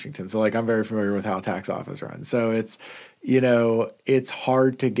here in Washington. So like I'm very familiar with how a tax office runs. So it's, it's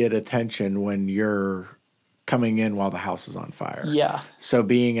hard to get attention when you're coming in while the house is on fire. Yeah. So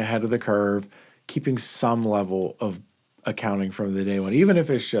being ahead of the curve, keeping some level of accounting from the day one, even if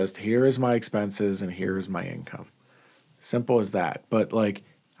it's just here is my expenses and here is my income. Simple as that. But like,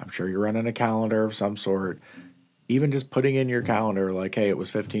 I'm sure you're running a calendar of some sort. Even just putting in your calendar, like, hey, it was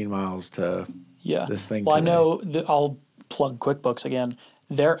 15 miles to this thing. Well, today. I know I'll plug QuickBooks again.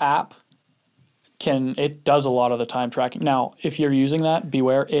 Their app it does a lot of the time tracking. Now, if you're using that,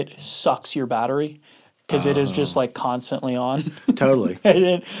 beware, it sucks your battery. Because it is just like constantly on. Totally.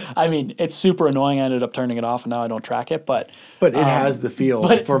 I mean, it's super annoying. I ended up turning it off, and now I don't track it. But it has the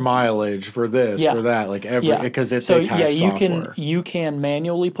fields for mileage, for this, for that, like because it's a tax software. You can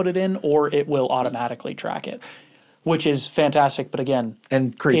manually put it in, or it will automatically track it, which is fantastic. But again,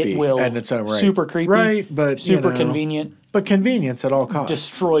 and creepy, it will and its own right, super creepy, right? But super convenient. But convenience at all costs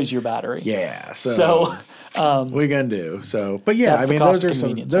destroys your battery. Yeah. So what are you gonna do? So, but yeah, I mean, those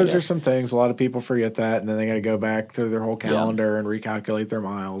are some things. A lot of people forget that, and then they got to go back to their whole calendar and recalculate their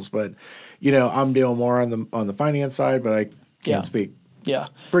miles. But I'm dealing more on the finance side, but I can't speak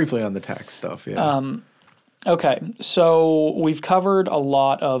briefly on the tax stuff. Yeah. Okay, so we've covered a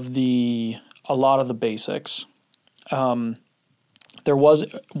lot of the basics. There was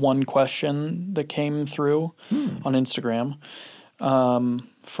one question that came through on Instagram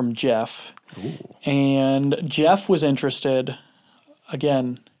from Jeff. Ooh. And Jeff was interested.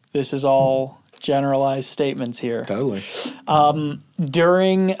 Again, this is all generalized statements here. Totally.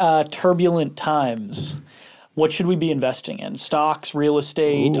 During turbulent times, what should we be investing in? Stocks, real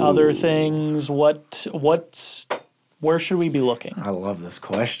estate, other things? Where should we be looking? I love this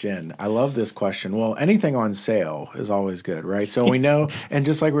question. Well, anything on sale is always good, right? So we know, and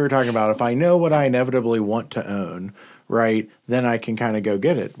just like we were talking about, if I know what I inevitably want to own, right, then I can kind of go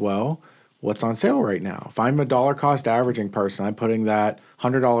get it. Well, what's on sale right now? If I'm a dollar cost averaging person, I'm putting that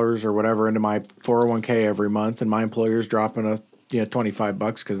 $100 or whatever into my 401k every month, and my employer's dropping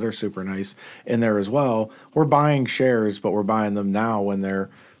 $25 because they're super nice in there as well. We're buying shares, but we're buying them now when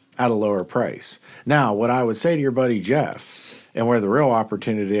they're at a lower price. Now, what I would say to your buddy Jeff, and where the real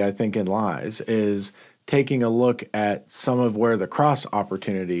opportunity I think in lies, is taking a look at some of where the cross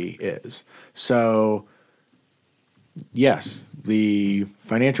opportunity is. So, yes, the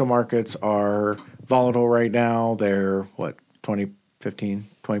financial markets are volatile right now. They're 20%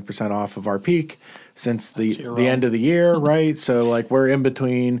 off of our peak since the end of the year, right? So like we're in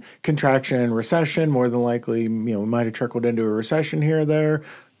between contraction and recession. More than likely, we might have trickled into a recession here or there.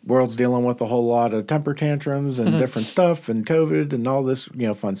 World's dealing with a whole lot of temper tantrums and different stuff and COVID and all this,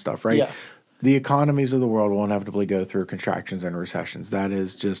 fun stuff, right? Yeah. The economies of the world will inevitably go through contractions and recessions. That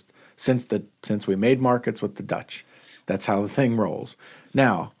is just since we made markets with the Dutch. That's how the thing rolls.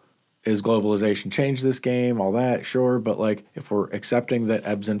 Now, is globalization change this game? All that, sure. But like, if we're accepting that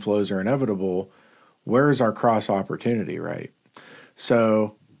ebbs and flows are inevitable, where's our cross opportunity, right?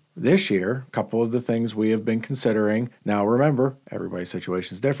 So this year, a couple of the things we have been considering. Now, remember, everybody's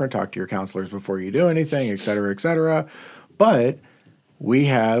situation is different. Talk to your counselors before you do anything, et cetera, et cetera. But we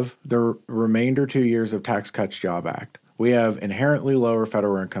have the remainder 2 years of Tax Cuts Job Act. We have inherently lower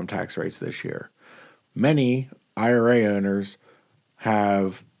federal income tax rates this year. Many IRA owners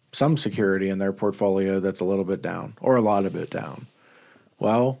have some security in their portfolio that's a little bit down or a lot of it down.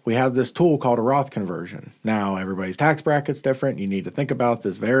 Well, we have this tool called a Roth conversion. Now, everybody's tax bracket's different. You need to think about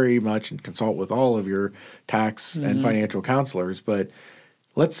this very much and consult with all of your tax and financial counselors. But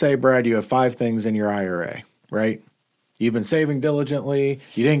let's say, Brad, you have 5 things in your IRA, right? You've been saving diligently.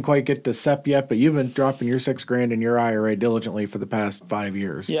 You didn't quite get to SEP yet, but you've been dropping your $6,000 in your IRA diligently for the past 5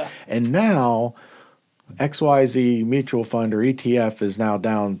 years. Yeah. And now XYZ mutual fund or ETF is now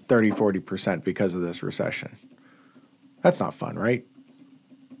down 30, 40% because of this recession. That's not fun, right?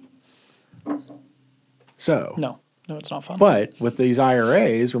 So No, it's not fun. But with these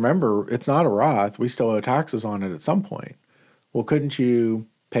IRAs, remember, it's not a Roth. We still owe taxes on it at some point. Well, couldn't you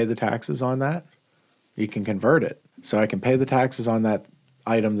pay the taxes on that? You can convert it. So I can pay the taxes on that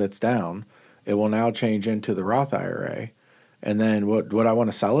item that's down. It will now change into the Roth IRA. And then would I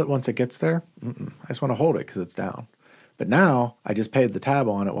want to sell it once it gets there? I just want to hold it because it's down. But now I just paid the tab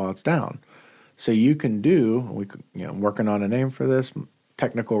on it while it's down. So you can do, I'm working on a name for this,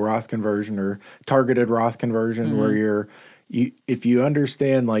 technical Roth conversion or targeted Roth conversion, where if you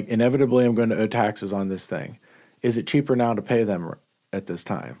understand, like, inevitably I'm going to owe taxes on this thing. Is it cheaper now to pay them at this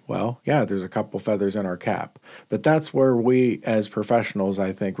time? Well, yeah, there's a couple feathers in our cap. But that's where we as professionals,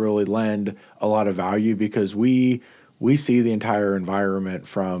 I think, really lend a lot of value, because we see the entire environment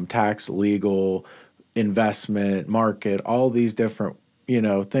from tax, legal, investment, market, all these different,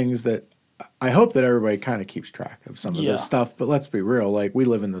 things that I hope that everybody kind of keeps track of some of this stuff. But let's be real, like, we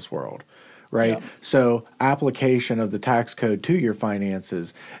live in this world, right? Yeah. So application of the tax code to your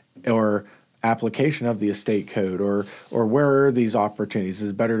finances, or application of the estate code, or where are these opportunities?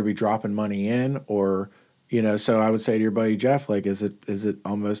 Is it better to be dropping money in, or so I would say to your buddy Jeff, like, is it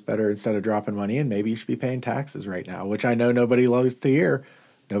almost better, instead of dropping money in, maybe you should be paying taxes right now, which I know nobody loves to hear.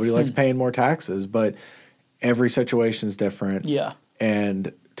 Nobody likes paying more taxes, but every situation is different. Yeah.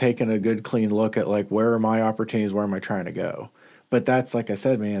 And taking a good, clean look at, like, where are my opportunities, where am I trying to go? But that's, like I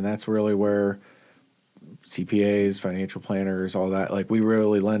said, man, that's really where CPAs, financial planners, all that, like, we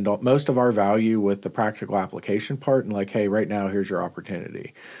really lend most of our value with the practical application part, and, like, hey, right now, here's your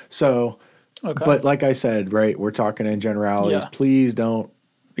opportunity. So, okay. But like I said, right, we're talking in generalities. Yeah. Please don't,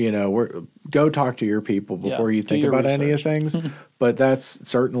 go talk to your people before you think about research. Any of things. But that's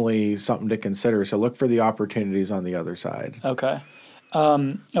certainly something to consider. So look for the opportunities on the other side. Okay.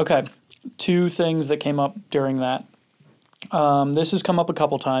 Okay. 2 things that came up during that. This has come up a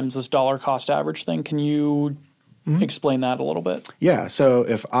couple times, this dollar cost average thing. Can you explain that a little bit? Yeah. So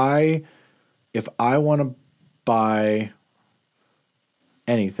if I want to buy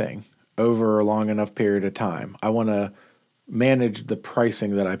anything over a long enough period of time, I want to manage the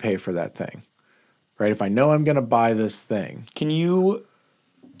pricing that I pay for that thing, right? If I know I'm going to buy this thing. Can you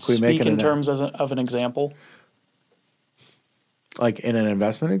speak in terms of an example? Like in an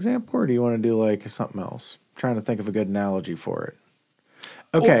investment example, or do you want to do like something else? I'm trying to think of a good analogy for it.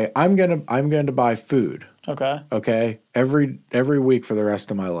 Okay, I'm going to buy food. Okay. Okay, every week for the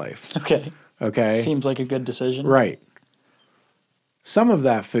rest of my life. Okay. Okay. Seems like a good decision. Right. Some of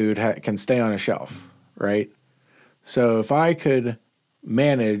that food can stay on a shelf, right? So if I could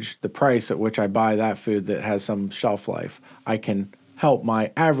manage the price at which I buy that food that has some shelf life, I can help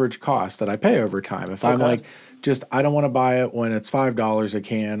my average cost that I pay over time. If I'm like, I don't want to buy it when it's $5 a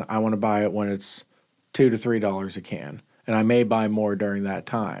can. I want to buy it when it's $2 to $3 a can. And I may buy more during that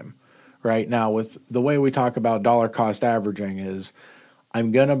time. Right now, with the way we talk about dollar cost averaging is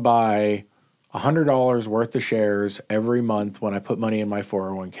I'm going to buy $100 worth of shares every month when I put money in my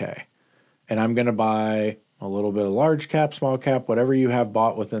 401k. And I'm going to buy a little bit of large cap, small cap, whatever you have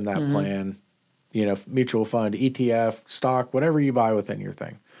bought within that plan, mutual fund, ETF, stock, whatever you buy within your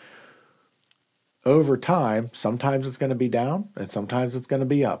thing. Over time, sometimes it's going to be down and sometimes it's going to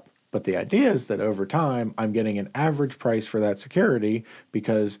be up. But the idea is that over time, I'm getting an average price for that security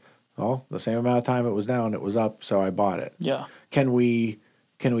because, well, the same amount of time it was down, it was up, so I bought it. Yeah. Can we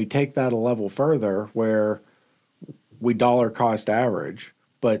take that a level further where we dollar cost average,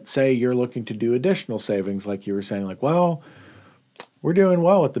 but say you're looking to do additional savings, like you were saying, like, well, we're doing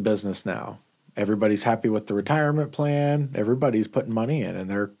well with the business now. Everybody's happy with the retirement plan. Everybody's putting money in and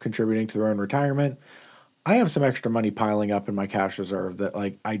they're contributing to their own retirement. I have some extra money piling up in my cash reserve that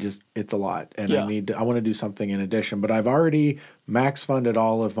like it's a lot, and I want to do something in addition. But I've already max funded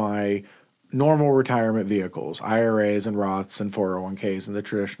all of my normal retirement vehicles, IRAs and Roths and 401ks and the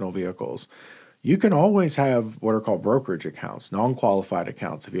traditional vehicles. You can always have what are called brokerage accounts, non-qualified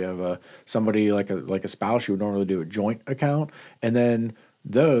accounts. If you have somebody like a spouse, you would normally do a joint account, and then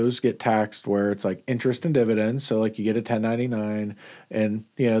those get taxed where it's like interest and dividends. So like you get a 1099 and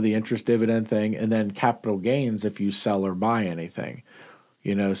the interest dividend thing, and then capital gains if you sell or buy anything.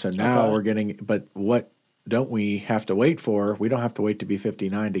 So now we're getting, but what don't we have to wait for? We don't have to wait to be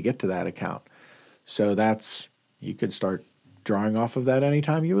 59 to get to that account. So you could start drawing off of that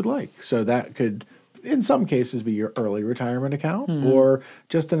anytime you would like. So that could, in some cases, be your early retirement account or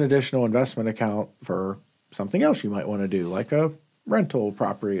just an additional investment account for something else you might want to do, like a rental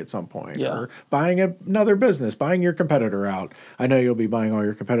property at some point or buying another business, buying your competitor out. I know you'll be buying all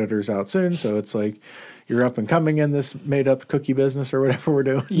your competitors out soon, so it's like you're up and coming in this made-up cookie business or whatever we're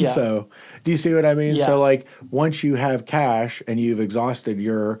doing. Yeah. So do you see what I mean? Yeah. So like once you have cash and you've exhausted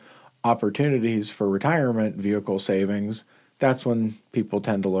your opportunities for retirement vehicle savings, that's when people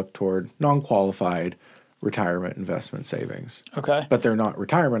tend to look toward non-qualified retirement investment savings. Okay. But they're not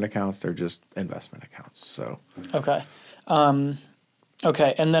retirement accounts, they're just investment accounts. So okay.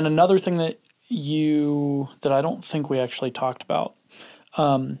 Okay, and then another thing that I don't think we actually talked about.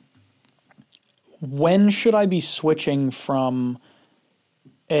 When should I be switching from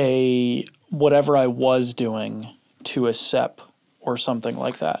whatever I was doing to a SEP or something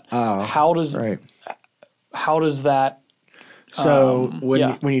like that? How does that? So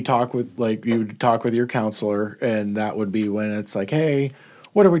when you talk with you would talk with your counselor, and that would be when it's like, hey,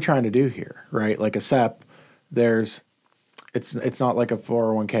 what are we trying to do here, right? Like a SEP, it's not like a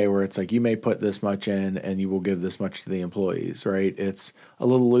 401k where it's like you may put this much in and you will give this much to the employees, right? It's a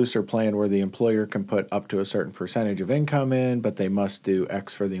little looser plan where the employer can put up to a certain percentage of income in, but they must do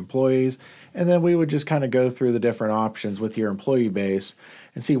X for the employees. And then we would just kind of go through the different options with your employee base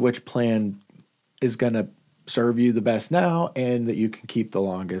and see which plan is going to serve you the best now and that you can keep the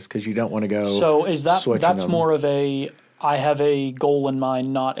longest, because you don't want to go. So that's more of I have a goal in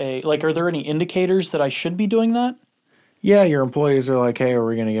mind, not are there any indicators that I should be doing that? Yeah, your employees are like, hey, are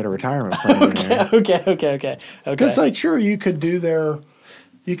we going to get a retirement plan? Okay. Because sure, you could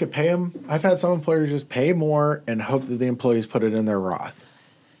pay them. I've had some employers just pay more and hope that the employees put it in their Roth.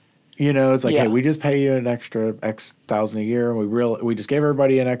 It's like, hey, we just pay you an extra X thousand a year, and we just gave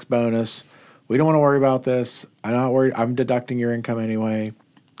everybody an X bonus. We don't want to worry about this. I'm not worried. I'm deducting your income anyway,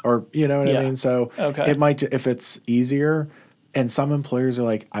 or I mean. So it might, if it's easier. And some employers are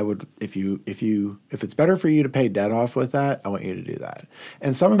like, I would, if it's better for you to pay debt off with that, I want you to do that.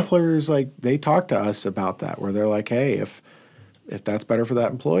 And some employers, they talk to us about that, where they're like, hey, if that's better for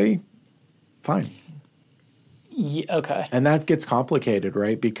that employee, fine. Yeah, okay. And that gets complicated,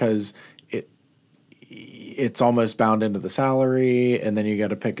 right? Because it's almost bound into the salary, and then you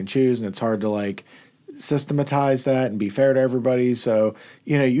got to pick and choose, and it's hard to systematize that and be fair to everybody. So,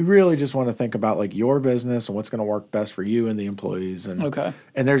 you really just want to think about your business and what's going to work best for you and the employees. And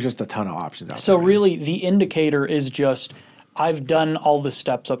there's just a ton of options out there. So really the indicator is just, I've done all the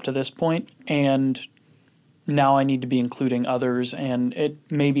steps up to this point, and now I need to be including others, and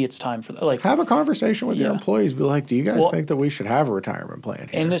maybe it's time for that. Have a conversation with your employees. Be like, do you guys think that we should have a retirement plan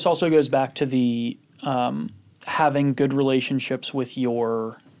here? And this also goes back to the having good relationships with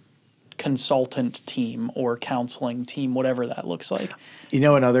your consultant team or counseling team, whatever that looks like.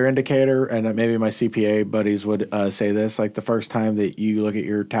 Another indicator, and maybe my CPA buddies would say this, the first time that you look at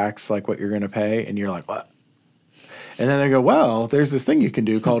your tax, what you're going to pay, and you're like, what? And then they go, well, there's this thing you can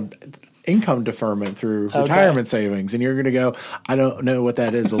do called income deferment through retirement savings. And you're going to go, I don't know what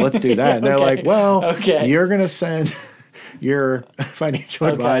that is, but let's do that. And they're like, well, you're going to send your financial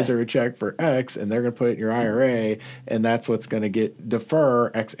advisor a check for X, and they're going to put it in your IRA, and that's what's going to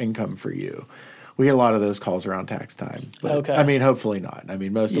defer X income for you. We get a lot of those calls around tax time. But, I mean, hopefully not. I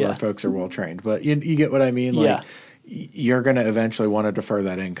mean, most of our folks are well trained, but you get what I mean? You're going to eventually want to defer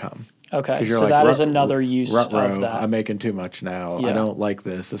that income. Okay, so that is another use of that. I'm making too much now. I don't like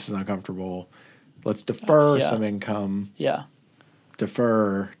this. This is uncomfortable. Let's defer some income. Yeah.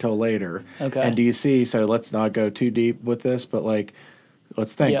 Defer till later. Okay. And do you see, so let's not go too deep with this, but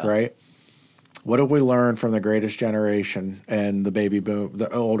let's think, right? What have we learned from the greatest generation and the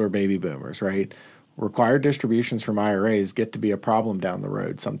older baby boomers, right? Required distributions from IRAs get to be a problem down the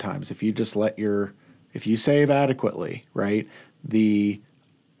road sometimes. If you just if you save adequately, right?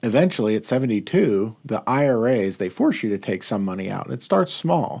 Eventually at 72, the IRAs, they force you to take some money out. And it starts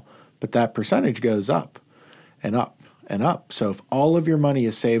small, but that percentage goes up and up and up. So if all of your money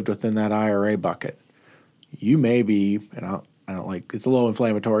is saved within that IRA bucket, you may be, and I don't like, it's a little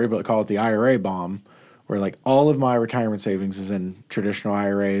inflammatory, but call it the IRA bomb, where like all of my retirement savings is in traditional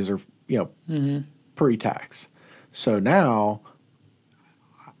IRAs or, pre-tax. So now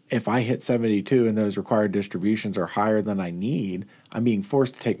if I hit 72 and those required distributions are higher than I need, I'm being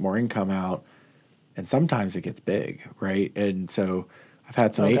forced to take more income out. And sometimes it gets big, right? And so I've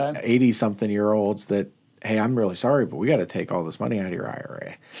had some 80-something-year-olds that, hey, I'm really sorry, but we got to take all this money out of your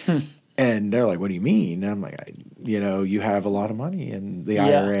IRA. And they're like, what do you mean? And I'm like, you have a lot of money in the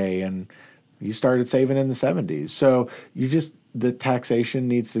IRA, and you started saving in the 70s. So the taxation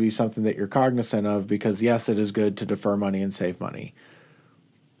needs to be something that you're cognizant of, because, yes, it is good to defer money and save money.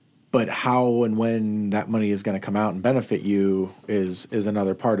 But how and when that money is going to come out and benefit you is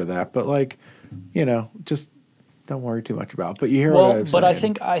another part of that. But just don't worry too much about it. But you hear what I'm saying. But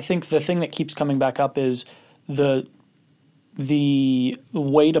I think the thing that keeps coming back up is the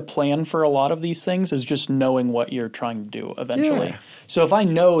way to plan for a lot of these things is just knowing what you're trying to do eventually. Yeah. So if I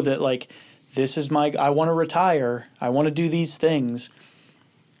know that this is I want to retire, I want to do these things,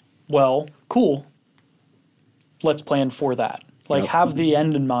 well, cool. Let's plan for that. Have the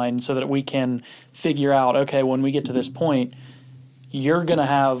end in mind so that we can figure out, okay, when we get to this point, you're going to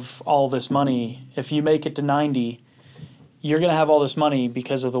have all this money. If you make it to 90, you're going to have all this money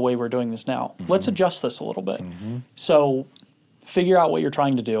because of the way we're doing this now. Mm-hmm. Let's adjust this a little bit. Mm-hmm. So figure out what you're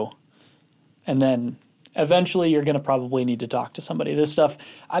trying to do. And then eventually you're going to probably need to talk to somebody. This stuff,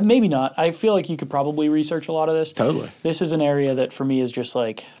 maybe not. I feel like you could probably research a lot of this. Totally. This is an area that for me is just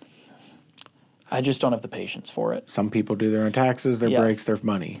I just don't have the patience for it. Some people do their own taxes, their breaks, their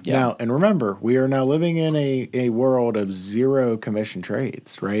money. Yeah. Now, and remember, we are now living in a world of zero commission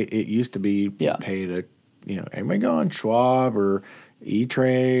trades, right? It used to be paid at, anybody go on Schwab or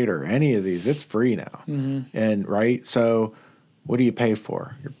E-Trade or any of these. It's free now. Mm-hmm. And right, so what do you pay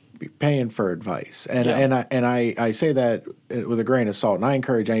for? You're paying for advice. And I say that with a grain of salt. And I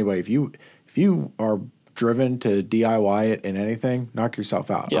encourage anybody, if you are driven to DIY it in anything, knock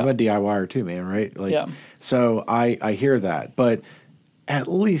yourself out. Yeah. I'm a DIYer too, man, right? So I hear that, but at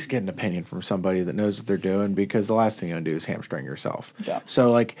least get an opinion from somebody that knows what they're doing, because the last thing you're going to do is hamstring yourself. Yeah.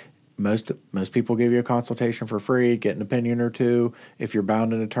 So most people give you a consultation for free, get an opinion or two if you're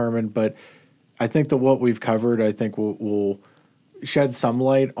bound and determined. But I think that what we've covered, I think will shed some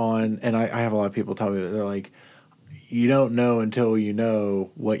light on, and I have a lot of people tell me that they're like, you don't know until you know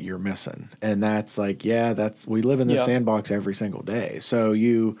what you're missing. And that's we live in this sandbox every single day. So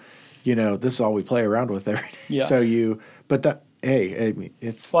this is all we play around with every day. Yeah. So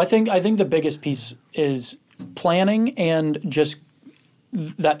it's. Well, I think the biggest piece is planning, and just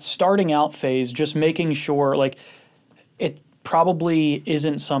that starting out phase, just making sure it probably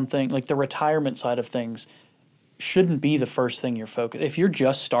isn't something the retirement side of things shouldn't be the first thing you're focused. If you're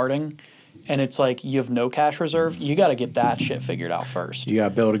just starting and it's you have no cash reserve, you got to get that shit figured out first. You got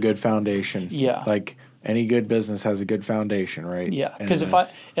to build a good foundation. Yeah. Any good business has a good foundation, right? Yeah. Because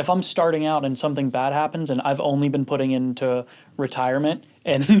if I'm starting out and something bad happens and I've only been putting into retirement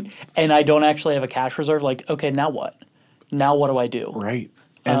and I don't actually have a cash reserve, okay, now what? Now what do I do? Right.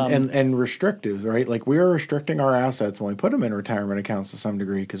 And restrictives, right? We are restricting our assets when we put them in retirement accounts to some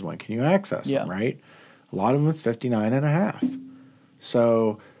degree, because when can you access them, right? A lot of them it's 59 and a half.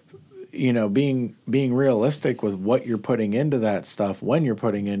 So, being realistic with what you're putting into that stuff when you're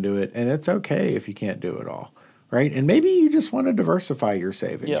putting into it, and it's okay if you can't do it all, right? And maybe you just want to diversify your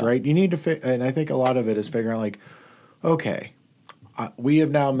savings, right? You need to and I think a lot of it is figuring out okay, we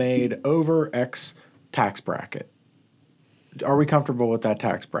have now made over X tax bracket. Are we comfortable with that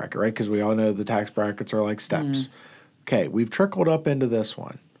tax bracket, right? Because we all know the tax brackets are like steps. Okay, we've trickled up into this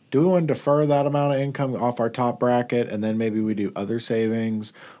one. Do we want to defer that amount of income off our top bracket, and then maybe we do other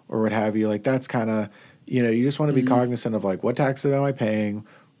savings or what have you? That's kind of, you just want to be cognizant of what taxes am I paying?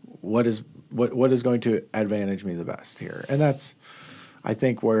 What is going to advantage me the best here? And that's, I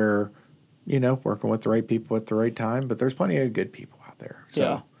think, where, working with the right people at the right time. But there's plenty of good people out there.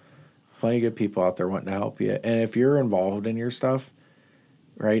 So plenty of good people out there wanting to help you. And if you're involved in your stuff,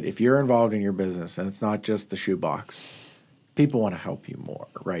 right? If you're involved in your business and it's not just the shoebox, people want to help you more,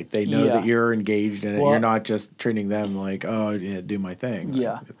 right? They know that you're engaged in it. You're not just treating them do my thing.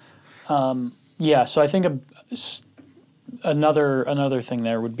 Yeah. So I think another thing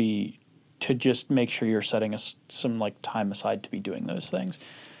there would be to just make sure you're setting some time aside to be doing those things.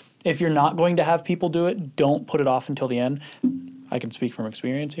 If you're not going to have people do it, don't put it off until the end. I can speak from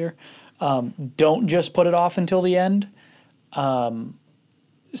experience here. Don't just put it off until the end.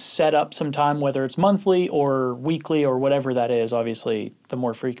 Set up some time, whether it's monthly or weekly or whatever that is. Obviously, the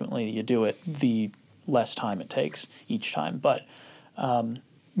more frequently you do it, the less time it takes each time. But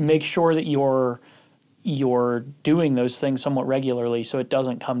make sure that you're you're doing those things somewhat regularly, so it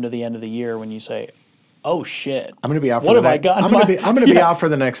doesn't come to the end of the year when you say, "Oh shit, I'm going to be out. What have I got? I'm going to be out for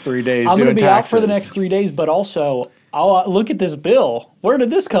the next 3 days. I'm going to doing be taxes. out for the next 3 days." But also, look at this bill. Where did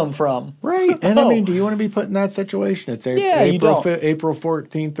this come from? Right. And I mean, do you want to be put in that situation? It's April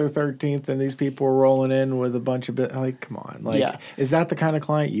 14th or 13th, and these people are rolling in with a bunch of like, come on. Like, is that the kind of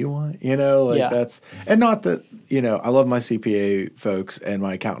client you want? You know, like that's, and not that, you know, I love my CPA folks and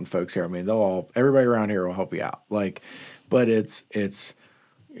my accountant folks here. I mean, everybody around here will help you out. Like, but it's,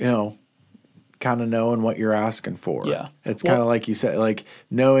 you know, kind of knowing what you're asking for. Yeah. It's kind of like you said, like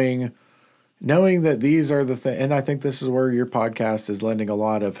knowing that these are the things, and I think this is where your podcast is lending a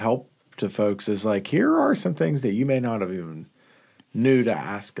lot of help to folks, is like, here are some things that you may not have even knew to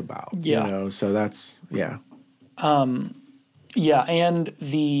ask about. Yeah. You know, so that's, yeah. Yeah, and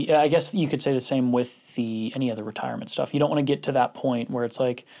I guess you could say the same with any other retirement stuff. You don't want to get to that point where it's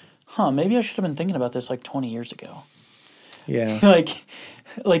like, maybe I should have been thinking about this like 20 years ago. Yeah.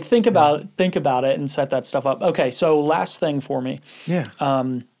 like think about it and set that stuff up. Okay, so last thing for me. Yeah.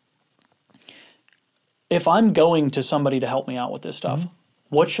 If I'm going to somebody to help me out with this stuff,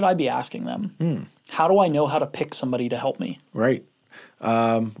 what should I be asking them? How do I know how to pick somebody to help me? Right.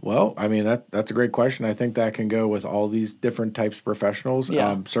 Well, I mean, that's a great question. I think that can go with all these different types of professionals.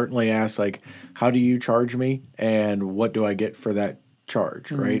 Yeah. Certainly ask, like, how do you charge me and what do I get for that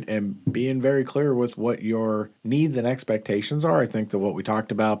charge, right? And being very clear with what your needs and expectations are. I think that what we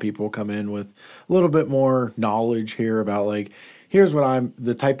talked about, people come in with a little bit more knowledge here about, like, here's what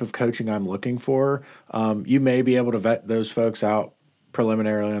the type of coaching I'm looking for. You may be able to vet those folks out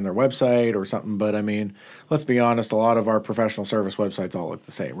preliminarily on their website or something, but I mean, let's be honest, a lot of our professional service websites all look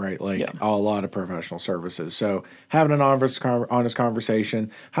the same, right? Like a lot of professional services. So having an honest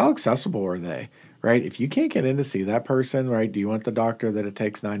conversation, how accessible are they, right? If you can't get in to see that person, right, do you want the doctor that it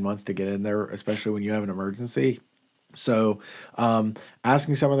takes 9 months to get in there, especially when you have an emergency? So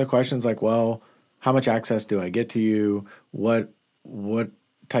asking some of the questions like, well, how much access do I get to you? What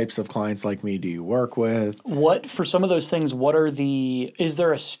types of clients like me do you work with? For some of those things, is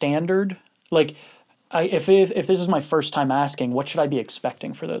there a standard? Like, if this is my first time asking, what should I be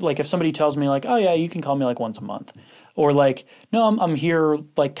expecting for that? Like, if somebody tells me, like, oh yeah, you can call me like once a month, or like, no, I'm here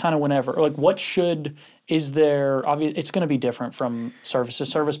like kind of whenever. Or like, is there? Obviously, it's going to be different from service to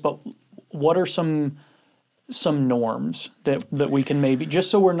service, but what are some norms that we can maybe,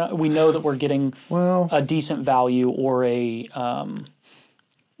 just so we know that we're getting a decent value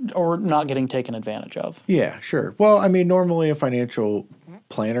or not getting taken advantage of? Yeah, sure. Well, I mean, normally a financial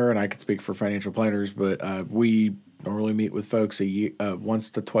planner, and I could speak for financial planners, but we normally meet with folks once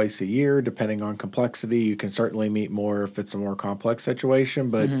to twice a year, depending on complexity. You can certainly meet more if it's a more complex situation,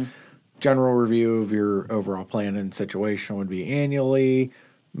 but general review of your overall plan and situation would be annually,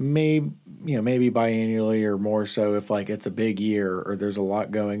 maybe biannually, or more so if like it's a big year or there's a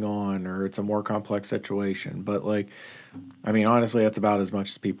lot going on or it's a more complex situation. But like, I mean, honestly, that's about as much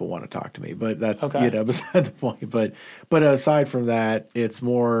as people want to talk to me, but that's, beside the point. But aside from that, it's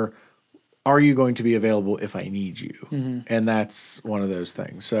more, are you going to be available if I need you? And that's one of those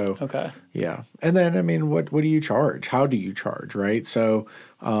things. So, yeah. And then, I mean, what do you charge? How do you charge, right? So,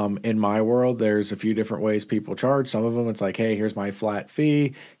 in my world, there's a few different ways people charge. Some of them, it's like, hey, here's my flat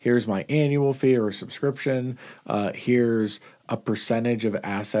fee. Here's my annual fee or subscription. Here's a percentage of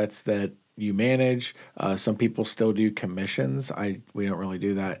assets that you manage. Some people still do commissions. We don't really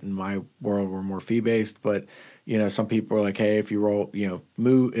do that in my world. We're more fee-based, but some people are like, hey, if you roll,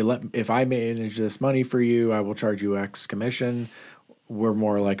 if I manage this money for you, I will charge you X commission. We're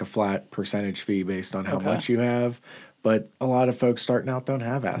more like a flat percentage fee based on how much you have. But a lot of folks starting out don't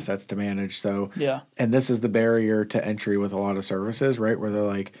have assets to manage. So, and this is the barrier to entry with a lot of services, right? Where they're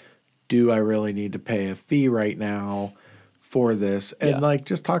like, do I really need to pay a fee right now for this? And like,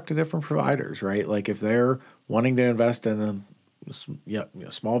 just talk to different providers, right? Like if they're wanting to invest in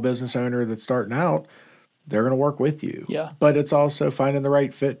a small business owner that's starting out, they're going to work with you. Yeah. But it's also finding the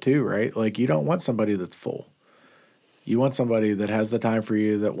right fit too, right? Like you don't want somebody that's full. You want somebody that has the time for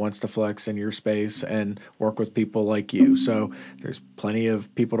you, that wants to flex in your space and work with people like you. So there's plenty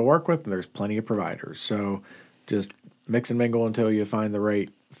of people to work with and there's plenty of providers. So just mix and mingle until you find the right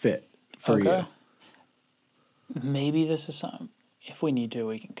fit for you. Maybe this is something, if we need to,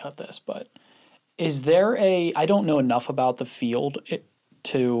 we can cut this, but is there I don't know enough about the field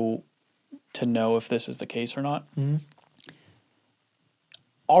to know if this is the case or not.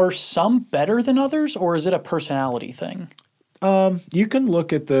 Are some better than others, or is it a personality thing? You can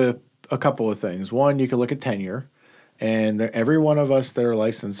look at a couple of things. One, you can look at tenure, and every one of us that are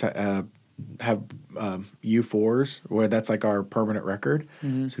licensed have U4s, where that's like our permanent record.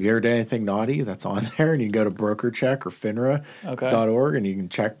 Mm-hmm. So if you ever did anything naughty, that's on there, and you can go to BrokerCheck or FINRA.org, and you can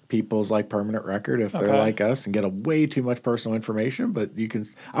check people's like permanent record if they're like us, and get a way too much personal information. But you can.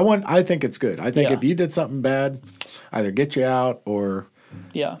 I think it's good. I think if you did something bad, either get you out or.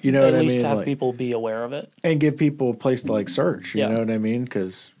 Yeah, you know at what least I mean? have Like, people be aware of it. and give people a place to like search. You know what I mean?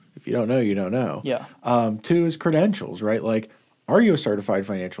 Because if you don't know, you don't know. Yeah. 2 is credentials, right? Like, are you a certified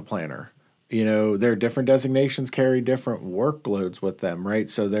financial planner? You know, their different designations carry different workloads with them, right?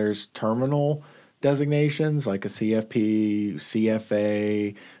 So there's terminal designations like a CFP,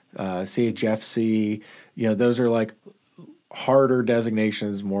 CFA, CHFC. You know, those are like harder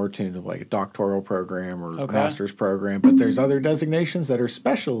designations, more tuned to like a doctoral program or master's program. But there's other designations that are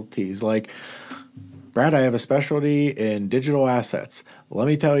specialties. Like, Brad, I have a specialty in digital assets. Let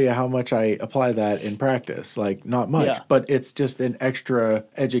me tell you how much I apply that in practice. Like, not much, but it's just an extra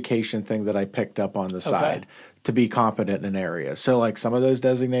education thing that I picked up on the side to be competent in an area. So like some of those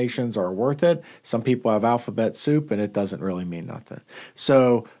designations are worth it. Some people have alphabet soup and it doesn't really mean nothing.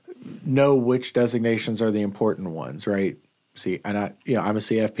 So know which designations are the important ones, right? See, and I'm a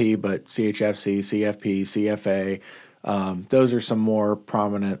CFP, but CHFC, CFP, CFA, those are some more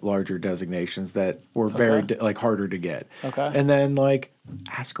prominent, larger designations that were very harder to get. And then like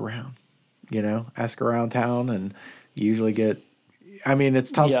ask around, ask around town, and you usually get. I mean, it's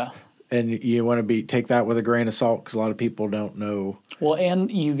tough, and you want to take that with a grain of salt because a lot of people don't know. Well,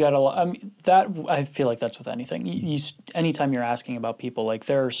 and you got a lot. I mean, that I feel like that's with anything. Anytime you're asking about people, like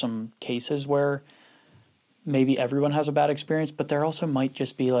there are some cases where maybe everyone has a bad experience, but there also might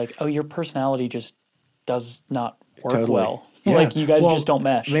just be like, oh, your personality just does not work well. Yeah. Like you guys just don't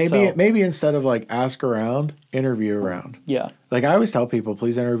mesh. Maybe instead of like ask around, interview around. Yeah. Like I always tell people,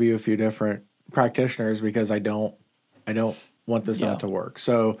 please interview a few different practitioners because I don't want this not to work.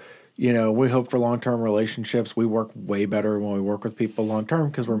 So, we hope for long-term relationships. We work way better when we work with people long-term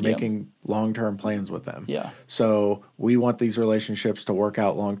because we're making long-term plans with them. Yeah. So we want these relationships to work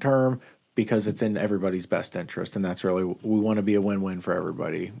out long-term because it's in everybody's best interest, and that's really, we want to be a win-win for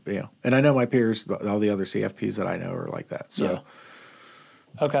everybody. Yeah, and I know my peers, all the other CFPs that I know are like that. So,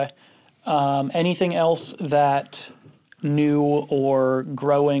 okay. Anything else that new or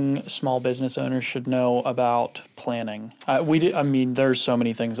growing small business owners should know about planning? I mean, there's so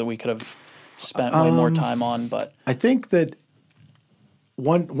many things that we could have spent way more time on, but I think that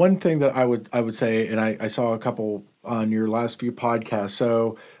one thing that I would say, and I saw a couple on your last few podcasts.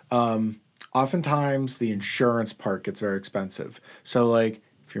 So. Oftentimes the insurance part gets very expensive. So like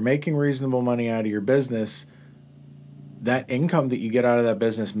if you're making reasonable money out of your business, that income that you get out of that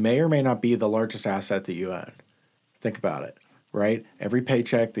business may or may not be the largest asset that you own. Think about it, right? Every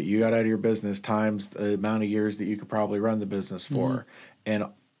paycheck that you got out of your business times the amount of years that you could probably run the business for. Mm-hmm. And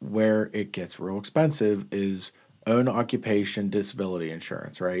where it gets real expensive is own occupation disability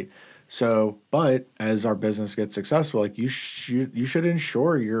insurance, right? So, but as our business gets successful, like you should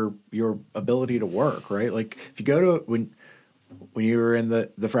ensure your ability to work, right? Like if you go to when you were in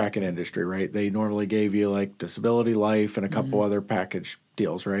the fracking industry, right? They normally gave you like disability, life, and a couple other package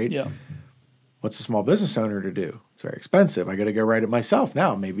deals, right? Yeah. What's a small business owner to do? It's very expensive. I got to go write it myself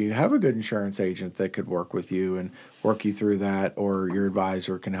now. Maybe you have a good insurance agent that could work with you and work you through that, or your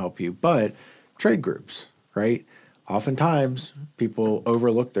advisor can help you. But trade groups, right? Oftentimes, people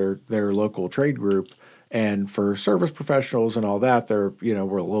overlook their local trade group, and for service professionals and all that, we're a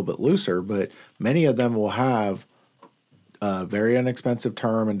little bit looser, but many of them will have a very inexpensive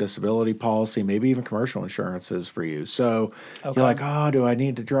term and disability policy, maybe even commercial insurances for you. So you're like, oh, do I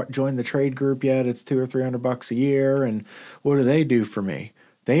need to join the trade group yet? It's $200 or $300 a year, and what do they do for me?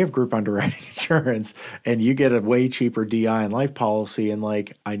 They have group underwriting insurance, and you get a way cheaper DI and life policy. And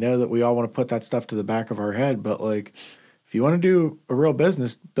like, I know that we all want to put that stuff to the back of our head, but like, if you want to do a real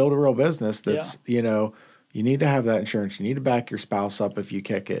business, build a real business that's, you need to have that insurance. You need to back your spouse up if you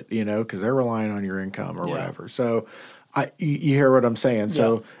kick it, because they're relying on your income or whatever. So you hear what I'm saying.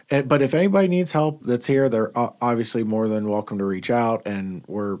 So, but if anybody needs help that's here, they're obviously more than welcome to reach out, and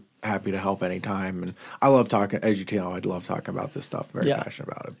we're happy to help anytime. And I love talking, as you know, I love talking about this stuff. I'm very passionate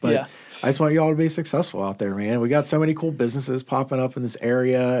about it. But I just want you all to be successful out there, man. We got so many cool businesses popping up in this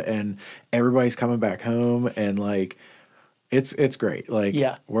area, and everybody's coming back home, and like, it's great. Like,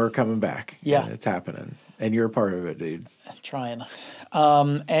 we're coming back. Yeah. It's happening. And you're a part of it, dude. Trying.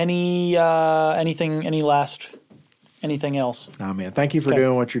 Any last Anything else? Oh, man. Thank you for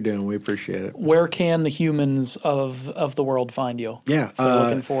doing what you're doing. We appreciate it. Where can the humans of the world find you? Yeah. If they're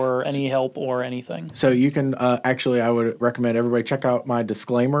looking for any help or anything. So you can actually, I would recommend everybody check out my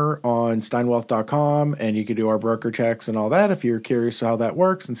disclaimer on steinwealth.com, and you can do our broker checks and all that if you're curious how that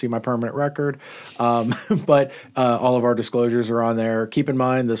works and see my permanent record. But all of our disclosures are on there. Keep in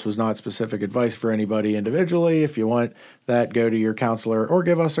mind, this was not specific advice for anybody individually. If you want that, go to your counselor or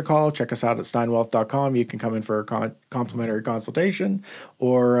give us a call. Check us out at steinwealth.com. You can come in for a complimentary consultation,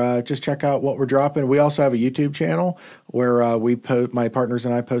 or just check out what we're dropping. We also have a YouTube channel where my partners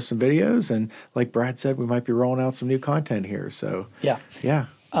and I post some videos, and like Brad said, we might be rolling out some new content here. So yeah.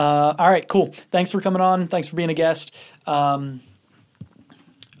 All right, cool. Thanks for coming on. Thanks for being a guest. Follow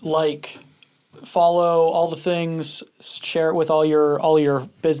all the things, share it with all your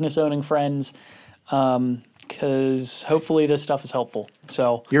business owning friends. Because hopefully this stuff is helpful.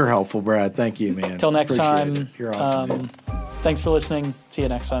 So you're helpful, Brad. Thank you, man. Till next time. It. You're awesome. Thanks for listening. See you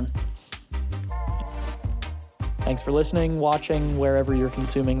next time. Thanks for listening, watching, wherever you're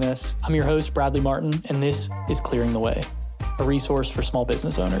consuming this. I'm your host, Bradley Martin, and this is Clearing the Way, a resource for small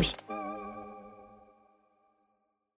business owners.